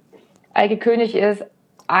König. Eike König ist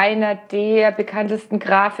einer der bekanntesten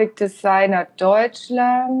Grafikdesigner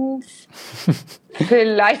Deutschlands.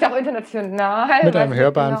 Vielleicht auch international. Mit einem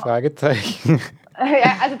hörbaren Fragezeichen.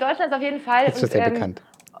 Ja, also Deutschland ist auf jeden Fall. Ist das sehr bekannt.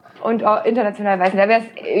 Und auch international weiß nicht.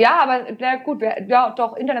 Ja, aber na gut, ja,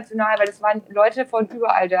 doch international, weil es waren Leute von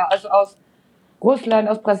überall da. Also aus Russland,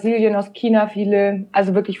 aus Brasilien, aus China viele.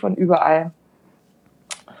 Also wirklich von überall.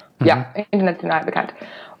 Ja, international bekannt.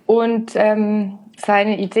 Und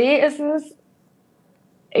seine Idee ist es,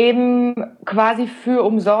 eben quasi für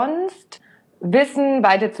umsonst Wissen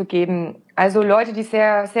weiterzugeben. Also Leute, die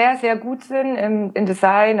sehr, sehr, sehr gut sind im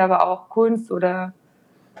Design, aber auch Kunst oder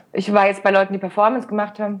ich war jetzt bei Leuten, die Performance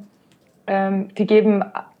gemacht haben. Die geben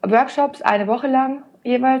Workshops 1 Woche lang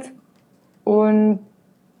jeweils und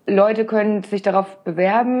Leute können sich darauf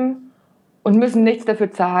bewerben und müssen nichts dafür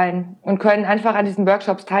zahlen und können einfach an diesen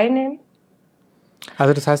Workshops teilnehmen.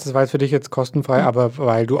 Also das heißt, es war jetzt für dich jetzt kostenfrei, aber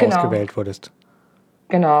weil du ausgewählt wurdest.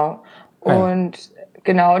 Genau. Und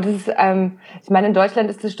genau, das ist, ich meine, in Deutschland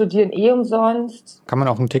ist das Studieren eh umsonst. Kann man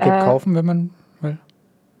auch ein Ticket kaufen, wenn man will?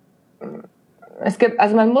 Es gibt,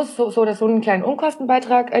 also man muss so oder so einen kleinen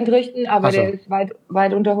Unkostenbeitrag entrichten, aber der ist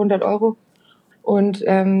weit unter 100 Euro. Und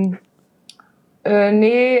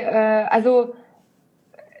also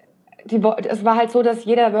es war halt so, dass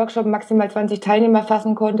jeder Workshop maximal 20 Teilnehmer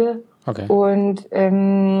fassen konnte. Okay. Und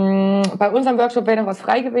bei unserem Workshop wäre noch was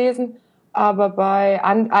frei gewesen, aber bei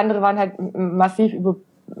andere waren halt massiv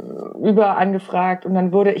über angefragt. Und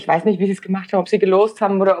dann ich weiß nicht, wie sie es gemacht haben, ob sie gelost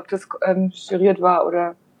haben oder ob das juriert war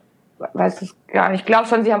oder weiß es gar nicht. Ich glaube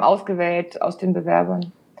schon, sie haben ausgewählt aus den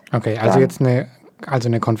Bewerbern. Okay, also jetzt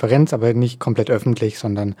eine Konferenz, aber nicht komplett öffentlich,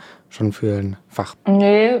 sondern schon für ein Fach.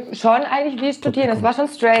 Nee, schon eigentlich wie Studieren. Das war schon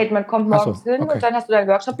straight. Man kommt morgens hin okay. und dann hast du deinen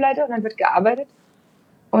Workshopleiter und dann wird gearbeitet.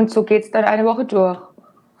 Und so geht's dann eine Woche durch.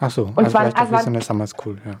 Ach so, und also vielleicht auch wie so eine Summer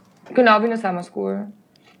School, ja. Genau, wie eine Summer School.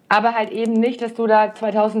 Aber halt eben nicht, dass du da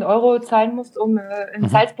 2.000 € zahlen musst, um in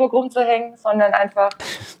Salzburg rumzuhängen, sondern einfach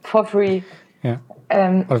for free. Ja.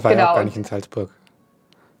 Und war ja auch gar nicht in Salzburg.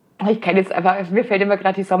 Ich kenne jetzt einfach, mir fällt immer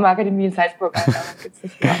gerade die Sommerakademie in Salzburg ein.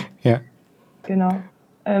 Ja. Genau.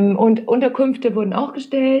 Und Unterkünfte wurden auch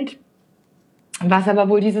gestellt, was aber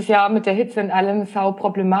wohl dieses Jahr mit der Hitze und allem sau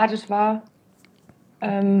problematisch war.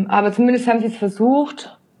 Aber zumindest haben sie es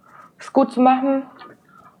versucht, es gut zu machen.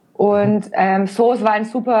 Und es war ein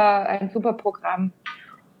super Programm.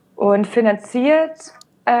 Und finanziert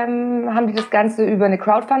haben die das Ganze über eine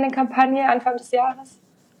Crowdfunding-Kampagne Anfang des Jahres.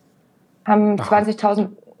 Haben da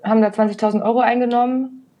 20.000 €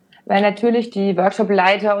 eingenommen, weil natürlich die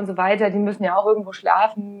Workshop-Leiter und so weiter, die müssen ja auch irgendwo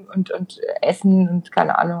schlafen und essen und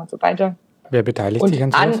keine Ahnung und so weiter. Wer beteiligt sich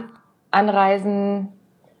an sowas? Anreisen.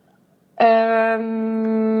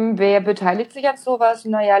 Wer beteiligt sich an sowas?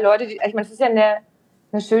 Naja, Leute, ich meine, das ist ja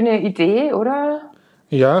eine schöne Idee, oder?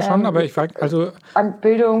 Ja, schon, aber ich frage, also... An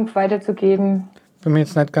Bildung weiterzugeben. Bin mir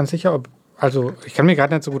jetzt nicht ganz sicher, also ich kann mir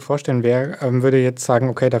gerade nicht so gut vorstellen, wer würde jetzt sagen,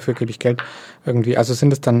 okay, dafür gebe ich Geld irgendwie. Also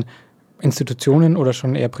sind es dann Institutionen oder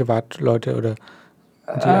schon eher Privatleute oder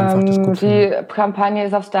die einfach das gut finden? Die Kampagne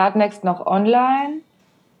ist auf Startnext noch online.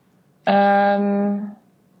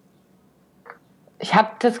 Ich habe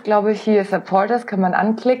das, glaube ich, hier Supporters, kann man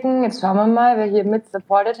anklicken. Jetzt schauen wir mal, wer hier mit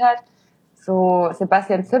supportet hat. So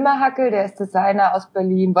Sebastian Zimmerhackel, der ist Designer aus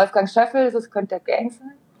Berlin. Wolfgang Schöffel, das könnte der Gang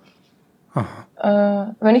sein.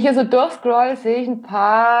 Wenn ich hier so durchscroll, sehe ich ein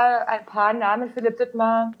paar Namen, Philipp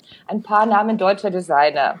Dittmar, ein paar Namen deutscher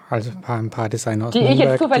Designer. Also ein paar Designer aus die Nürnberg, ich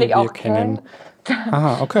jetzt zufällig die wir auch kennen.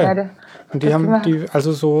 Aha, okay. Ja, und die haben,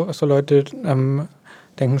 also so Leute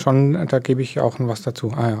denken schon, da gebe ich auch was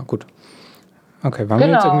dazu. Ah ja, gut. Okay, war mir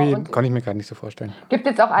jetzt irgendwie, kann ich mir gerade nicht so vorstellen. Gibt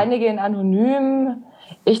jetzt auch einige in Anonym.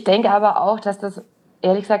 Ich denke aber auch, dass das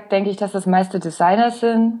meiste Designer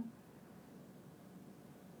sind.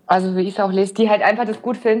 Also wie ich es auch lese, die halt einfach das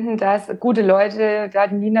gut finden, dass gute Leute, da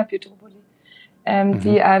die Nina Pietropoli,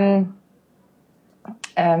 die halt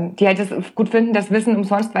das gut finden, dass Wissen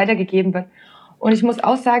umsonst weitergegeben wird. Und ich muss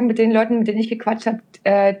auch sagen, mit den Leuten, mit denen ich gequatscht habe,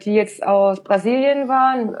 die jetzt aus Brasilien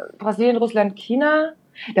waren, Brasilien, Russland, China,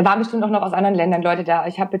 da waren bestimmt auch noch aus anderen Ländern Leute da.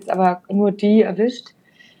 Ich habe jetzt aber nur die erwischt.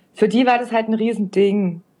 Für die war das halt ein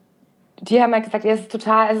Riesending. Die haben halt gesagt, es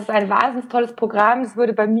ist ein wahnsinnig tolles Programm. Das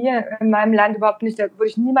würde bei mir in meinem Land überhaupt nicht, da würde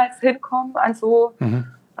ich niemals hinkommen an so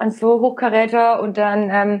Hochkaräter. Und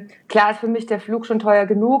dann, klar ist für mich der Flug schon teuer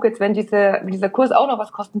genug. Jetzt, wenn dieser Kurs auch noch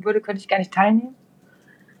was kosten würde, könnte ich gar nicht teilnehmen.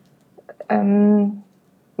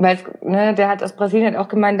 Weil der hat aus Brasilien auch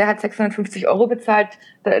gemeint, der hat 650 € bezahlt.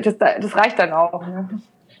 Das reicht dann auch. Ne?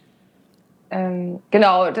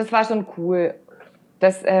 Genau, das war schon cool.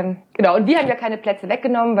 Genau, und wir haben ja keine Plätze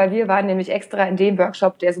weggenommen, weil wir waren nämlich extra in dem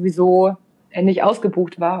Workshop, der sowieso nicht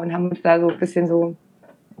ausgebucht war und haben uns da so ein bisschen so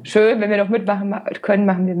schön, wenn wir noch mitmachen können,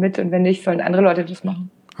 machen wir mit und wenn nicht, sollen andere Leute das machen.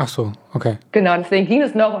 Ach so, okay. Genau, deswegen ging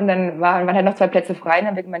es noch und dann waren halt noch 2 Plätze frei und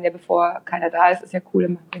dann denkt man ja, bevor keiner da ist ja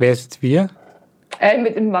cool. Wer ist jetzt wir?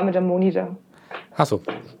 War mit der Moni da. Ach so.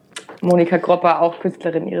 Monika Gropper, auch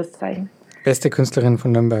Künstlerin ihres Zeichens. Beste Künstlerin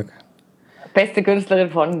von Nürnberg. Beste Künstlerin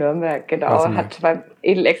von Nürnberg, genau. Hat beim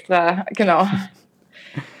Edel Extra, genau.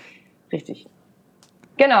 Richtig.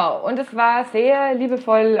 Genau, und es war sehr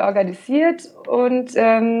liebevoll organisiert und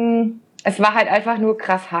es war halt einfach nur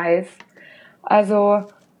krass heiß. Also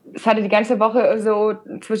es hatte die ganze Woche so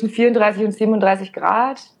zwischen 34 und 37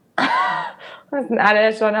 Grad. Wir sind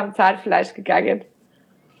alle schon am Zahnfleisch gegangen.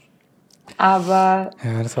 Aber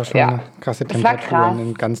ja, das war schon eine krasse Temperatur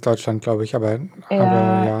in ganz Deutschland, glaube ich. Aber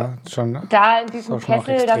ja, schon. Da in diesem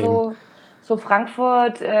Kessel, da so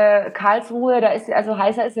Frankfurt, Karlsruhe, da ist also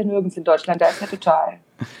heißer ist ja nirgends in Deutschland, da ist ja total.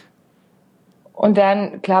 Und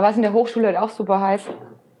dann, klar, war es in der Hochschule halt auch super heiß.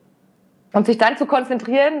 Und sich dann zu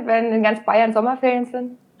konzentrieren, wenn in ganz Bayern Sommerferien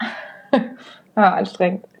sind, ja,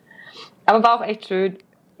 anstrengend. Aber war auch echt schön.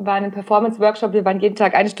 War ein Performance-Workshop, wir waren jeden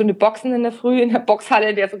Tag 1 Stunde Boxen in der Früh in der Boxhalle,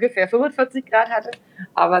 in der es ungefähr 45 Grad hatte.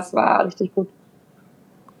 Aber es war richtig gut.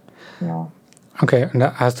 Ja. Okay, und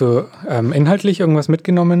da hast du inhaltlich irgendwas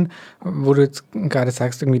mitgenommen, wo du jetzt gerade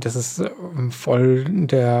sagst, irgendwie, das ist voll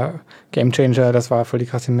der Gamechanger, das war voll die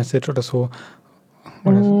krasse Message oder so?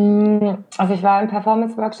 Oder so? Also ich war im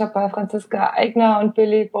Performance-Workshop bei Franziska Eigner und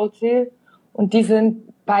Billy Bolzil und die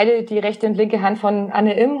sind beide die rechte und linke Hand von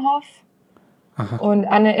Anne Imhoff. Aha. Und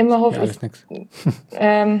Anne Imhoff Ja, alles nix.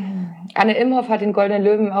 Anne Imhoff hat den Goldenen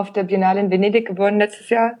Löwen auf der Biennale in Venedig gewonnen letztes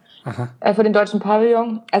Jahr. Für den deutschen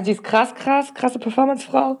Pavillon. Also die ist krasse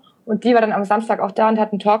Performancefrau. Und die war dann am Samstag auch da und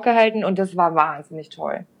hat einen Talk gehalten und das war wahnsinnig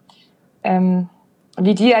toll.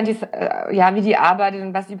 Wie die wie die arbeitet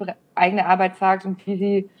und was sie über ihre eigene Arbeit sagt und wie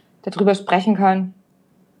sie darüber sprechen kann.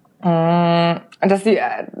 Und dass sie,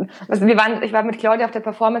 ich war mit Claudia auf der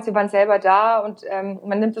Performance, wir waren selber da und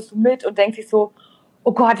man nimmt das so mit und denkt sich so,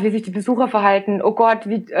 oh Gott, wie sich die Besucher verhalten, oh Gott,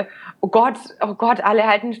 alle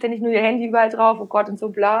halten ständig nur ihr Handy überall drauf, oh Gott und so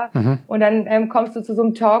bla. Und dann kommst du zu so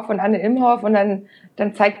einem Talk von Anne Imhoff und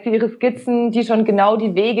dann zeigt sie ihre Skizzen, die schon genau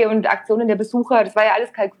die Wege und Aktionen der Besucher, das war ja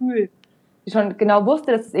alles Kalkül, die schon genau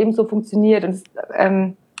wusste, dass es eben so funktioniert und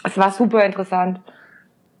es war super interessant,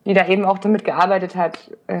 die da eben auch damit gearbeitet hat.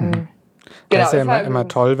 Das ist ja immer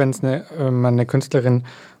toll, wenn es man eine Künstlerin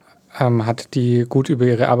hat, die gut über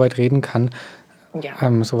ihre Arbeit reden kann. Ja.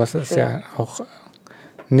 Sowas ist ja auch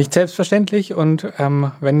nicht selbstverständlich und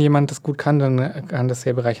wenn jemand das gut kann, dann kann das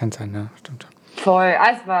sehr bereichernd sein. Ja, stimmt. Voll,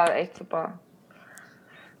 es war echt super.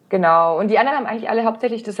 Genau, und die anderen haben eigentlich alle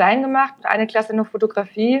hauptsächlich Design gemacht, eine Klasse noch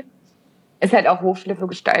Fotografie. Ist halt auch Hochschule für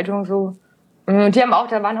Gestaltung so. Und die haben auch,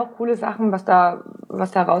 da waren auch coole Sachen, was da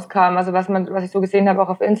rauskam, also was ich so gesehen habe, auch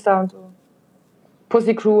auf Insta und so.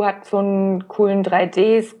 Pussy Crew hat so einen coolen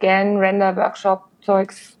 3D-Scan,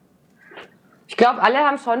 Render-Workshop-Zeugs. Ich glaube, alle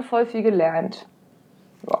haben schon voll viel gelernt.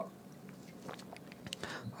 Ja.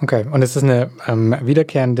 Okay, und ist das eine Mhm.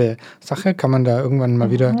 wiederkehrende Sache? Kann man da irgendwann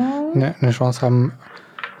mal wieder eine Chance haben,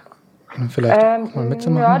 vielleicht auch mal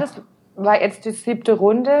mitzumachen? Ja, das war jetzt die 7.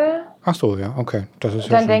 Runde. Ach so, ja, okay. Das ist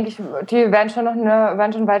Dann denke ich, die werden schon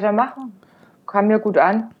weitermachen. Kam mir gut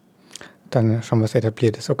an. Dann schon was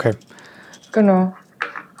etabliert ist, okay. Genau.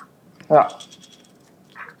 Ja.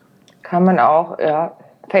 Kann man auch, ja.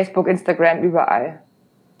 Facebook, Instagram, überall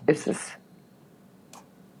ist es.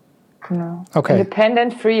 Genau. Okay.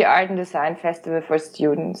 Independent Free Art and Design Festival for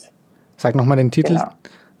Students. Sag nochmal den Titel. Genau.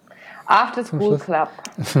 After School Club.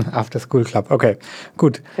 After School Club, okay.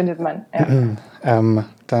 Gut. Findet man, ja.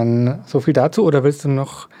 Dann so viel dazu, oder willst du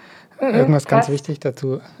noch irgendwas ganz passt. wichtig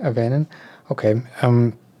dazu erwähnen? Okay.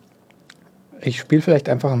 Ich spiele vielleicht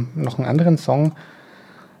einfach noch einen anderen Song.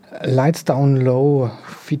 Lights Down Low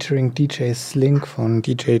featuring DJ Slink von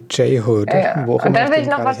DJ J-Hood. Ja. Wo auch Und immer dann will den ich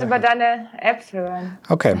noch gerade was über deine Apps hören.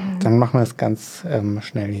 Okay, dann machen wir es ganz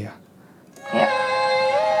schnell hier. Ja.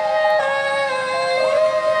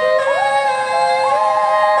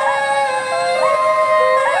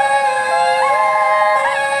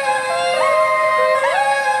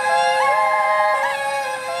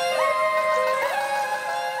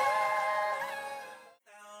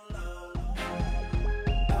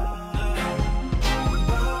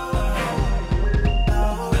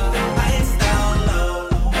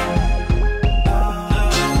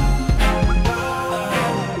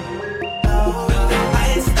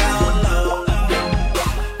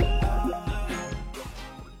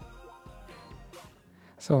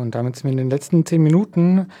 So, und damit sind wir in den letzten 10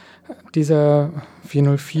 Minuten dieser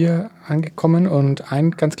 404 angekommen. Und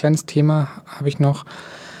ein ganz kleines Thema habe ich noch,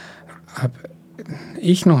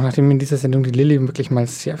 nachdem in dieser Sendung die Lilly wirklich mal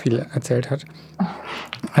sehr viel erzählt hat.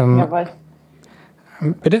 Jawohl.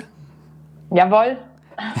 Bitte? Jawohl.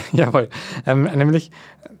 Jawohl. Nämlich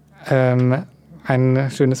ein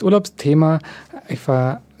schönes Urlaubsthema. Ich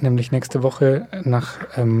war nämlich nächste Woche nach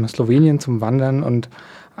Slowenien zum Wandern und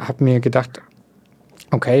habe mir gedacht,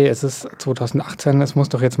 okay, es ist 2018, es muss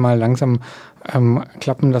doch jetzt mal langsam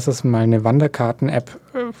klappen, dass es mal eine Wanderkarten-App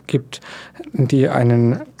gibt, die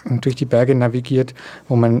einen durch die Berge navigiert,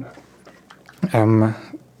 wo man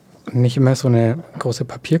nicht immer so eine große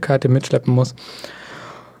Papierkarte mitschleppen muss,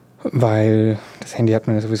 weil das Handy hat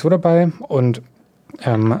man ja sowieso dabei, und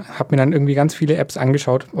habe mir dann irgendwie ganz viele Apps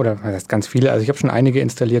angeschaut, oder was heißt ganz viele, also ich habe schon einige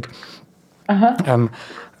installiert.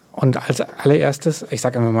 Und als allererstes, ich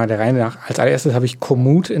sage einfach mal der Reihe nach, als allererstes habe ich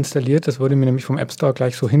Komoot installiert. Das wurde mir nämlich vom App Store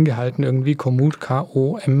gleich so hingehalten irgendwie. Komoot,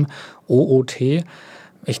 K-O-M-O-O-T.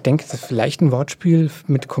 Ich denke, dass das vielleicht ein Wortspiel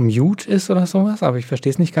mit Commute ist oder sowas, aber ich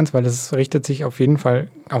verstehe es nicht ganz, weil das richtet sich auf jeden Fall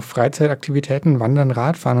auf Freizeitaktivitäten, Wandern,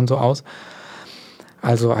 Radfahren und so aus.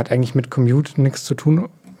 Also hat eigentlich mit Commute nichts zu tun,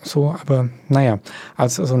 so, aber naja,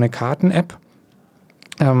 also so eine Karten-App.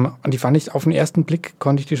 Und die fand ich auf den ersten Blick,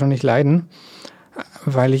 konnte ich die schon nicht leiden.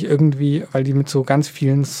 weil die mit so ganz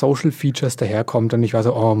vielen Social Features daherkommt und ich war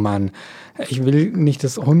so, oh Mann, ich will nicht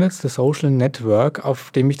das 100. Social Network,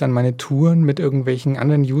 auf dem ich dann meine Touren mit irgendwelchen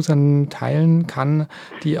anderen Usern teilen kann,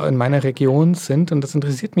 die in meiner Region sind, und das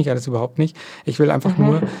interessiert mich alles überhaupt nicht. Ich will einfach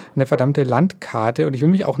nur eine verdammte Landkarte, und ich will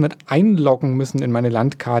mich auch nicht einloggen müssen in meine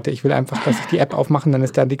Landkarte. Ich will einfach, dass ich die App aufmache und dann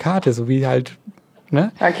ist da die Karte, so wie halt,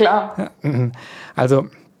 ne? Na klar. Also,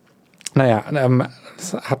 naja,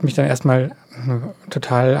 das hat mich dann erstmal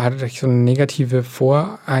hatte ich so eine negative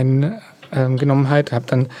Voreingenommenheit, habe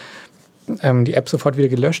dann die App sofort wieder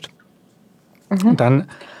gelöscht. Dann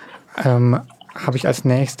habe ich als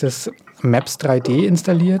nächstes Maps 3D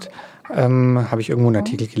installiert. Habe ich irgendwo einen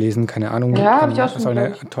Artikel gelesen, keine Ahnung. Ja, habe ich auch schon soll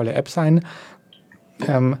eine tolle App sein.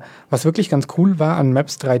 Was wirklich ganz cool war an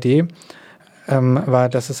Maps 3D, war,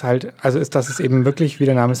 dass es halt, dass es eben wirklich, wie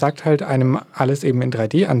der Name sagt, halt einem alles eben in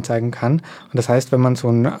 3D anzeigen kann. Und das heißt, wenn man so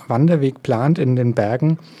einen Wanderweg plant in den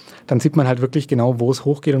Bergen, dann sieht man halt wirklich genau, wo es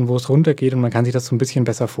hochgeht und wo es runtergeht, und man kann sich das so ein bisschen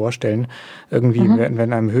besser vorstellen. Irgendwie,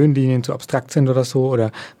 wenn einem Höhenlinien zu abstrakt sind oder so,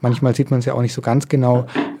 oder manchmal sieht man es ja auch nicht so ganz genau,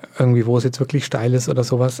 irgendwie, wo es jetzt wirklich steil ist oder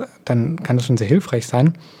sowas, dann kann das schon sehr hilfreich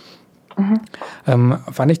sein.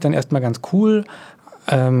 Fand ich dann erstmal ganz cool.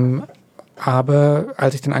 Aber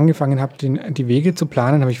als ich dann angefangen habe, die Wege zu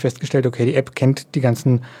planen, habe ich festgestellt, okay, die App kennt die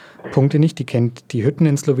ganzen Punkte nicht, die kennt die Hütten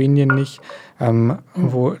in Slowenien nicht,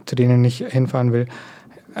 zu denen ich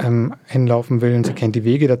hinlaufen will, und sie kennt die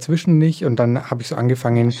Wege dazwischen nicht. Und dann habe ich so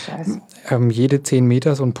angefangen, jede 10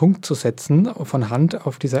 Meter so einen Punkt zu setzen von Hand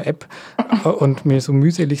auf dieser App und mir so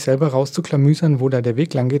mühselig selber rauszuklamüsern, wo da der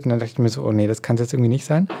Weg lang geht. Und dann dachte ich mir so, oh nee, das kann es jetzt irgendwie nicht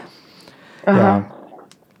sein. Aha. Ja.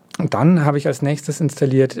 Und dann habe ich als nächstes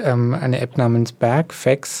installiert eine App namens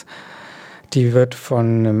Bergfacts. Die wird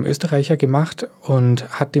von einem Österreicher gemacht und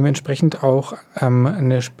hat dementsprechend auch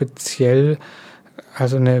eine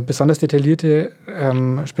besonders detaillierte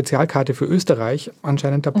Spezialkarte für Österreich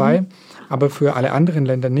anscheinend dabei, aber für alle anderen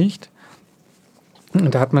Länder nicht.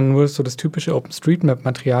 Und da hat man nur so das typische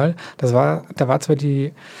OpenStreetMap-Material. Da war zwar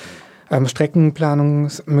die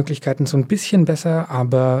Streckenplanungsmöglichkeiten so ein bisschen besser,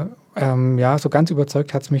 aber so ganz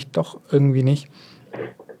überzeugt hat es mich doch irgendwie nicht.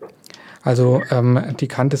 Also die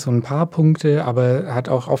kannte so ein paar Punkte, aber hat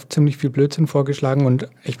auch oft ziemlich viel Blödsinn vorgeschlagen, und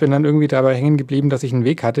ich bin dann irgendwie dabei hängen geblieben, dass ich einen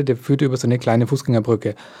Weg hatte, der führte über so eine kleine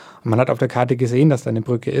Fußgängerbrücke. Und man hat auf der Karte gesehen, dass da eine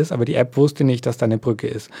Brücke ist, aber die App wusste nicht, dass da eine Brücke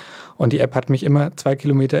ist. Und die App hat mich immer 2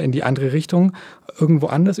 Kilometer in die andere Richtung, irgendwo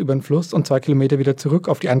anders über den Fluss, und 2 Kilometer wieder zurück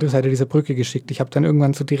auf die andere Seite dieser Brücke geschickt. Ich habe dann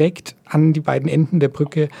irgendwann so direkt an die beiden Enden der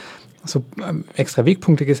Brücke so extra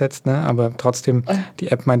Wegpunkte gesetzt, ne? Aber trotzdem, die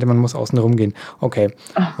App meinte, man muss außen rumgehen. Okay,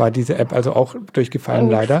 war diese App also auch durchgefallen,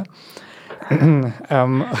 leider. Und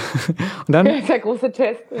dann, Das ist der große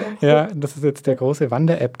Test. ja, das ist jetzt der große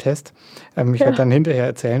Wander-App-Test. Ich werde dann hinterher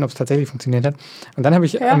erzählen, ob es tatsächlich funktioniert hat. Und dann habe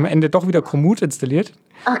ich am Ende doch wieder Komoot installiert.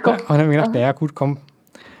 Ach Gott. Und dann habe ich gedacht, naja, gut, komm,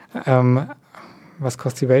 was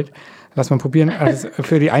kostet die Welt? Lass mal probieren. Also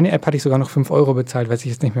für die eine App hatte ich sogar noch 5 Euro bezahlt, weiß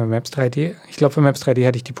ich jetzt nicht mehr, Maps 3D. Ich glaube, für Maps 3D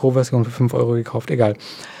hatte ich die Pro-Version für 5 Euro gekauft, egal.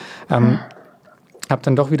 Habe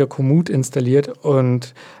dann doch wieder Komoot installiert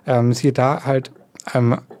und siehe da halt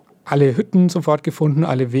alle Hütten sofort gefunden,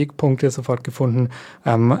 alle Wegpunkte sofort gefunden.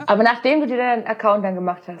 Aber nachdem du dir deinen Account dann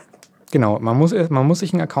gemacht hast? Genau, man muss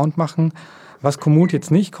sich einen Account machen. Was Komoot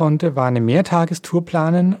jetzt nicht konnte, war eine Mehrtagestour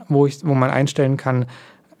planen, wo man einstellen kann,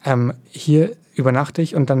 hier übernachte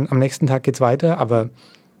ich und dann am nächsten Tag geht's weiter, aber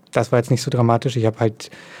das war jetzt nicht so dramatisch. Ich habe halt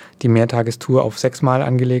die Mehrtagestour auf 6 Mal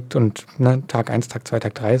angelegt und Tag 1, Tag 2,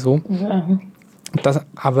 Tag 3 so.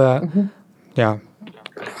 Ja,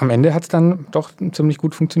 am Ende hat es dann doch ziemlich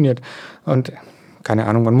gut funktioniert. Und keine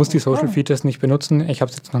Ahnung, man muss die Social Features nicht benutzen. Ich habe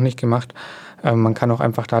es jetzt noch nicht gemacht. Man kann auch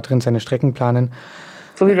einfach da drin seine Strecken planen.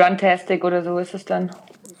 So wie Runtastic oder so ist es dann?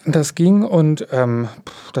 Das ging und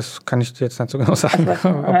das kann ich dir jetzt nicht so genau sagen,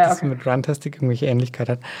 ob das mit Runtastic irgendwelche Ähnlichkeit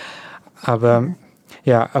hat. Aber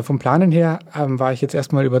ja, vom Planen her war ich jetzt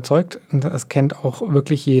erstmal überzeugt. Es kennt auch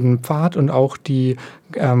wirklich jeden Pfad und auch die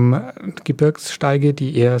Gebirgssteige,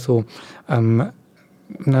 die eher so,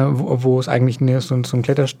 wo es eigentlich nur so ein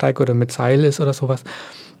Klettersteig oder mit Seil ist oder sowas.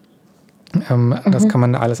 Das kann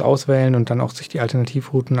man alles auswählen und dann auch sich die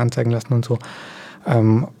Alternativrouten anzeigen lassen und so.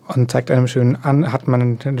 Und zeigt einem schön an, hat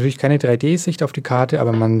man natürlich keine 3D-Sicht auf die Karte,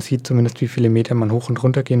 aber man sieht zumindest, wie viele Meter man hoch und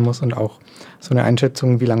runter gehen muss und auch so eine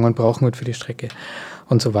Einschätzung, wie lange man brauchen wird für die Strecke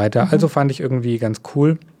und so weiter. Also fand ich irgendwie ganz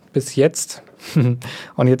cool bis jetzt.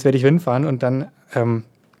 Und jetzt werde ich hinfahren und dann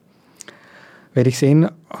werde ich sehen,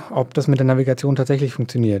 ob das mit der Navigation tatsächlich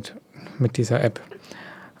funktioniert mit dieser App.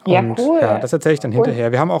 Und, ja, cool. Ja, das erzähle ich dann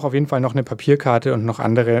hinterher. Wir haben auch auf jeden Fall noch eine Papierkarte und noch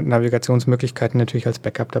andere Navigationsmöglichkeiten natürlich als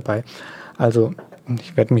Backup dabei. Also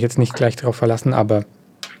ich werde mich jetzt nicht gleich darauf verlassen, aber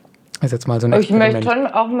ist jetzt mal so ein Ich möchte Experiment.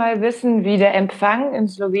 schon auch mal wissen, wie der Empfang in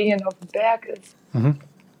Slowenien auf dem Berg ist.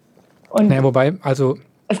 Und Naja, wobei, also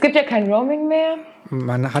es gibt ja kein Roaming mehr.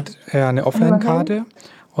 man hat ja eine Offline-Karte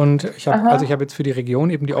und ich habe jetzt für die Region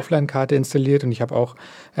eben die Offline-Karte installiert und ich habe auch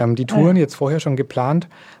die Touren jetzt vorher schon geplant.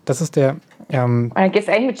 Das ist der, Dann geht es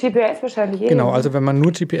eigentlich mit GPS wahrscheinlich genau, also wenn man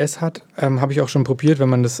nur GPS hat, habe ich auch schon probiert, wenn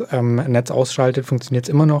man das Netz ausschaltet, funktioniert es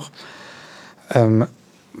immer noch.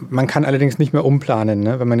 Man kann allerdings nicht mehr umplanen,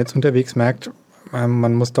 ne? Wenn man jetzt unterwegs merkt,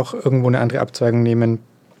 man muss doch irgendwo eine andere Abzweigung nehmen,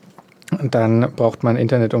 dann braucht man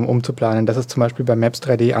Internet, um umzuplanen. Das ist zum Beispiel bei Maps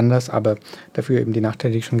 3D anders, aber dafür eben die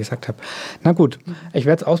Nachteile, die ich schon gesagt habe. Na gut, ich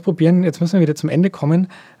werde es ausprobieren. Jetzt müssen wir wieder zum Ende kommen.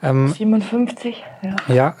 57, ja.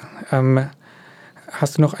 Ja,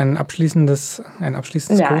 hast du noch ein abschließendes Nein.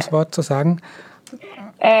 Grußwort zu sagen?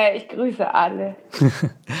 Ich grüße alle.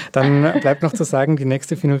 Dann bleibt noch zu sagen, die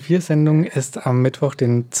nächste 404-Sendung ist am Mittwoch,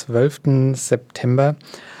 den 12. September.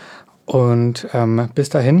 Und bis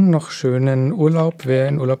dahin noch schönen Urlaub, wer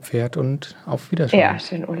in Urlaub fährt und auf Wiedersehen. Ja,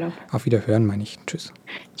 schönen Urlaub. Auf Wiederhören meine ich. Tschüss.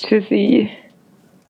 Tschüssi.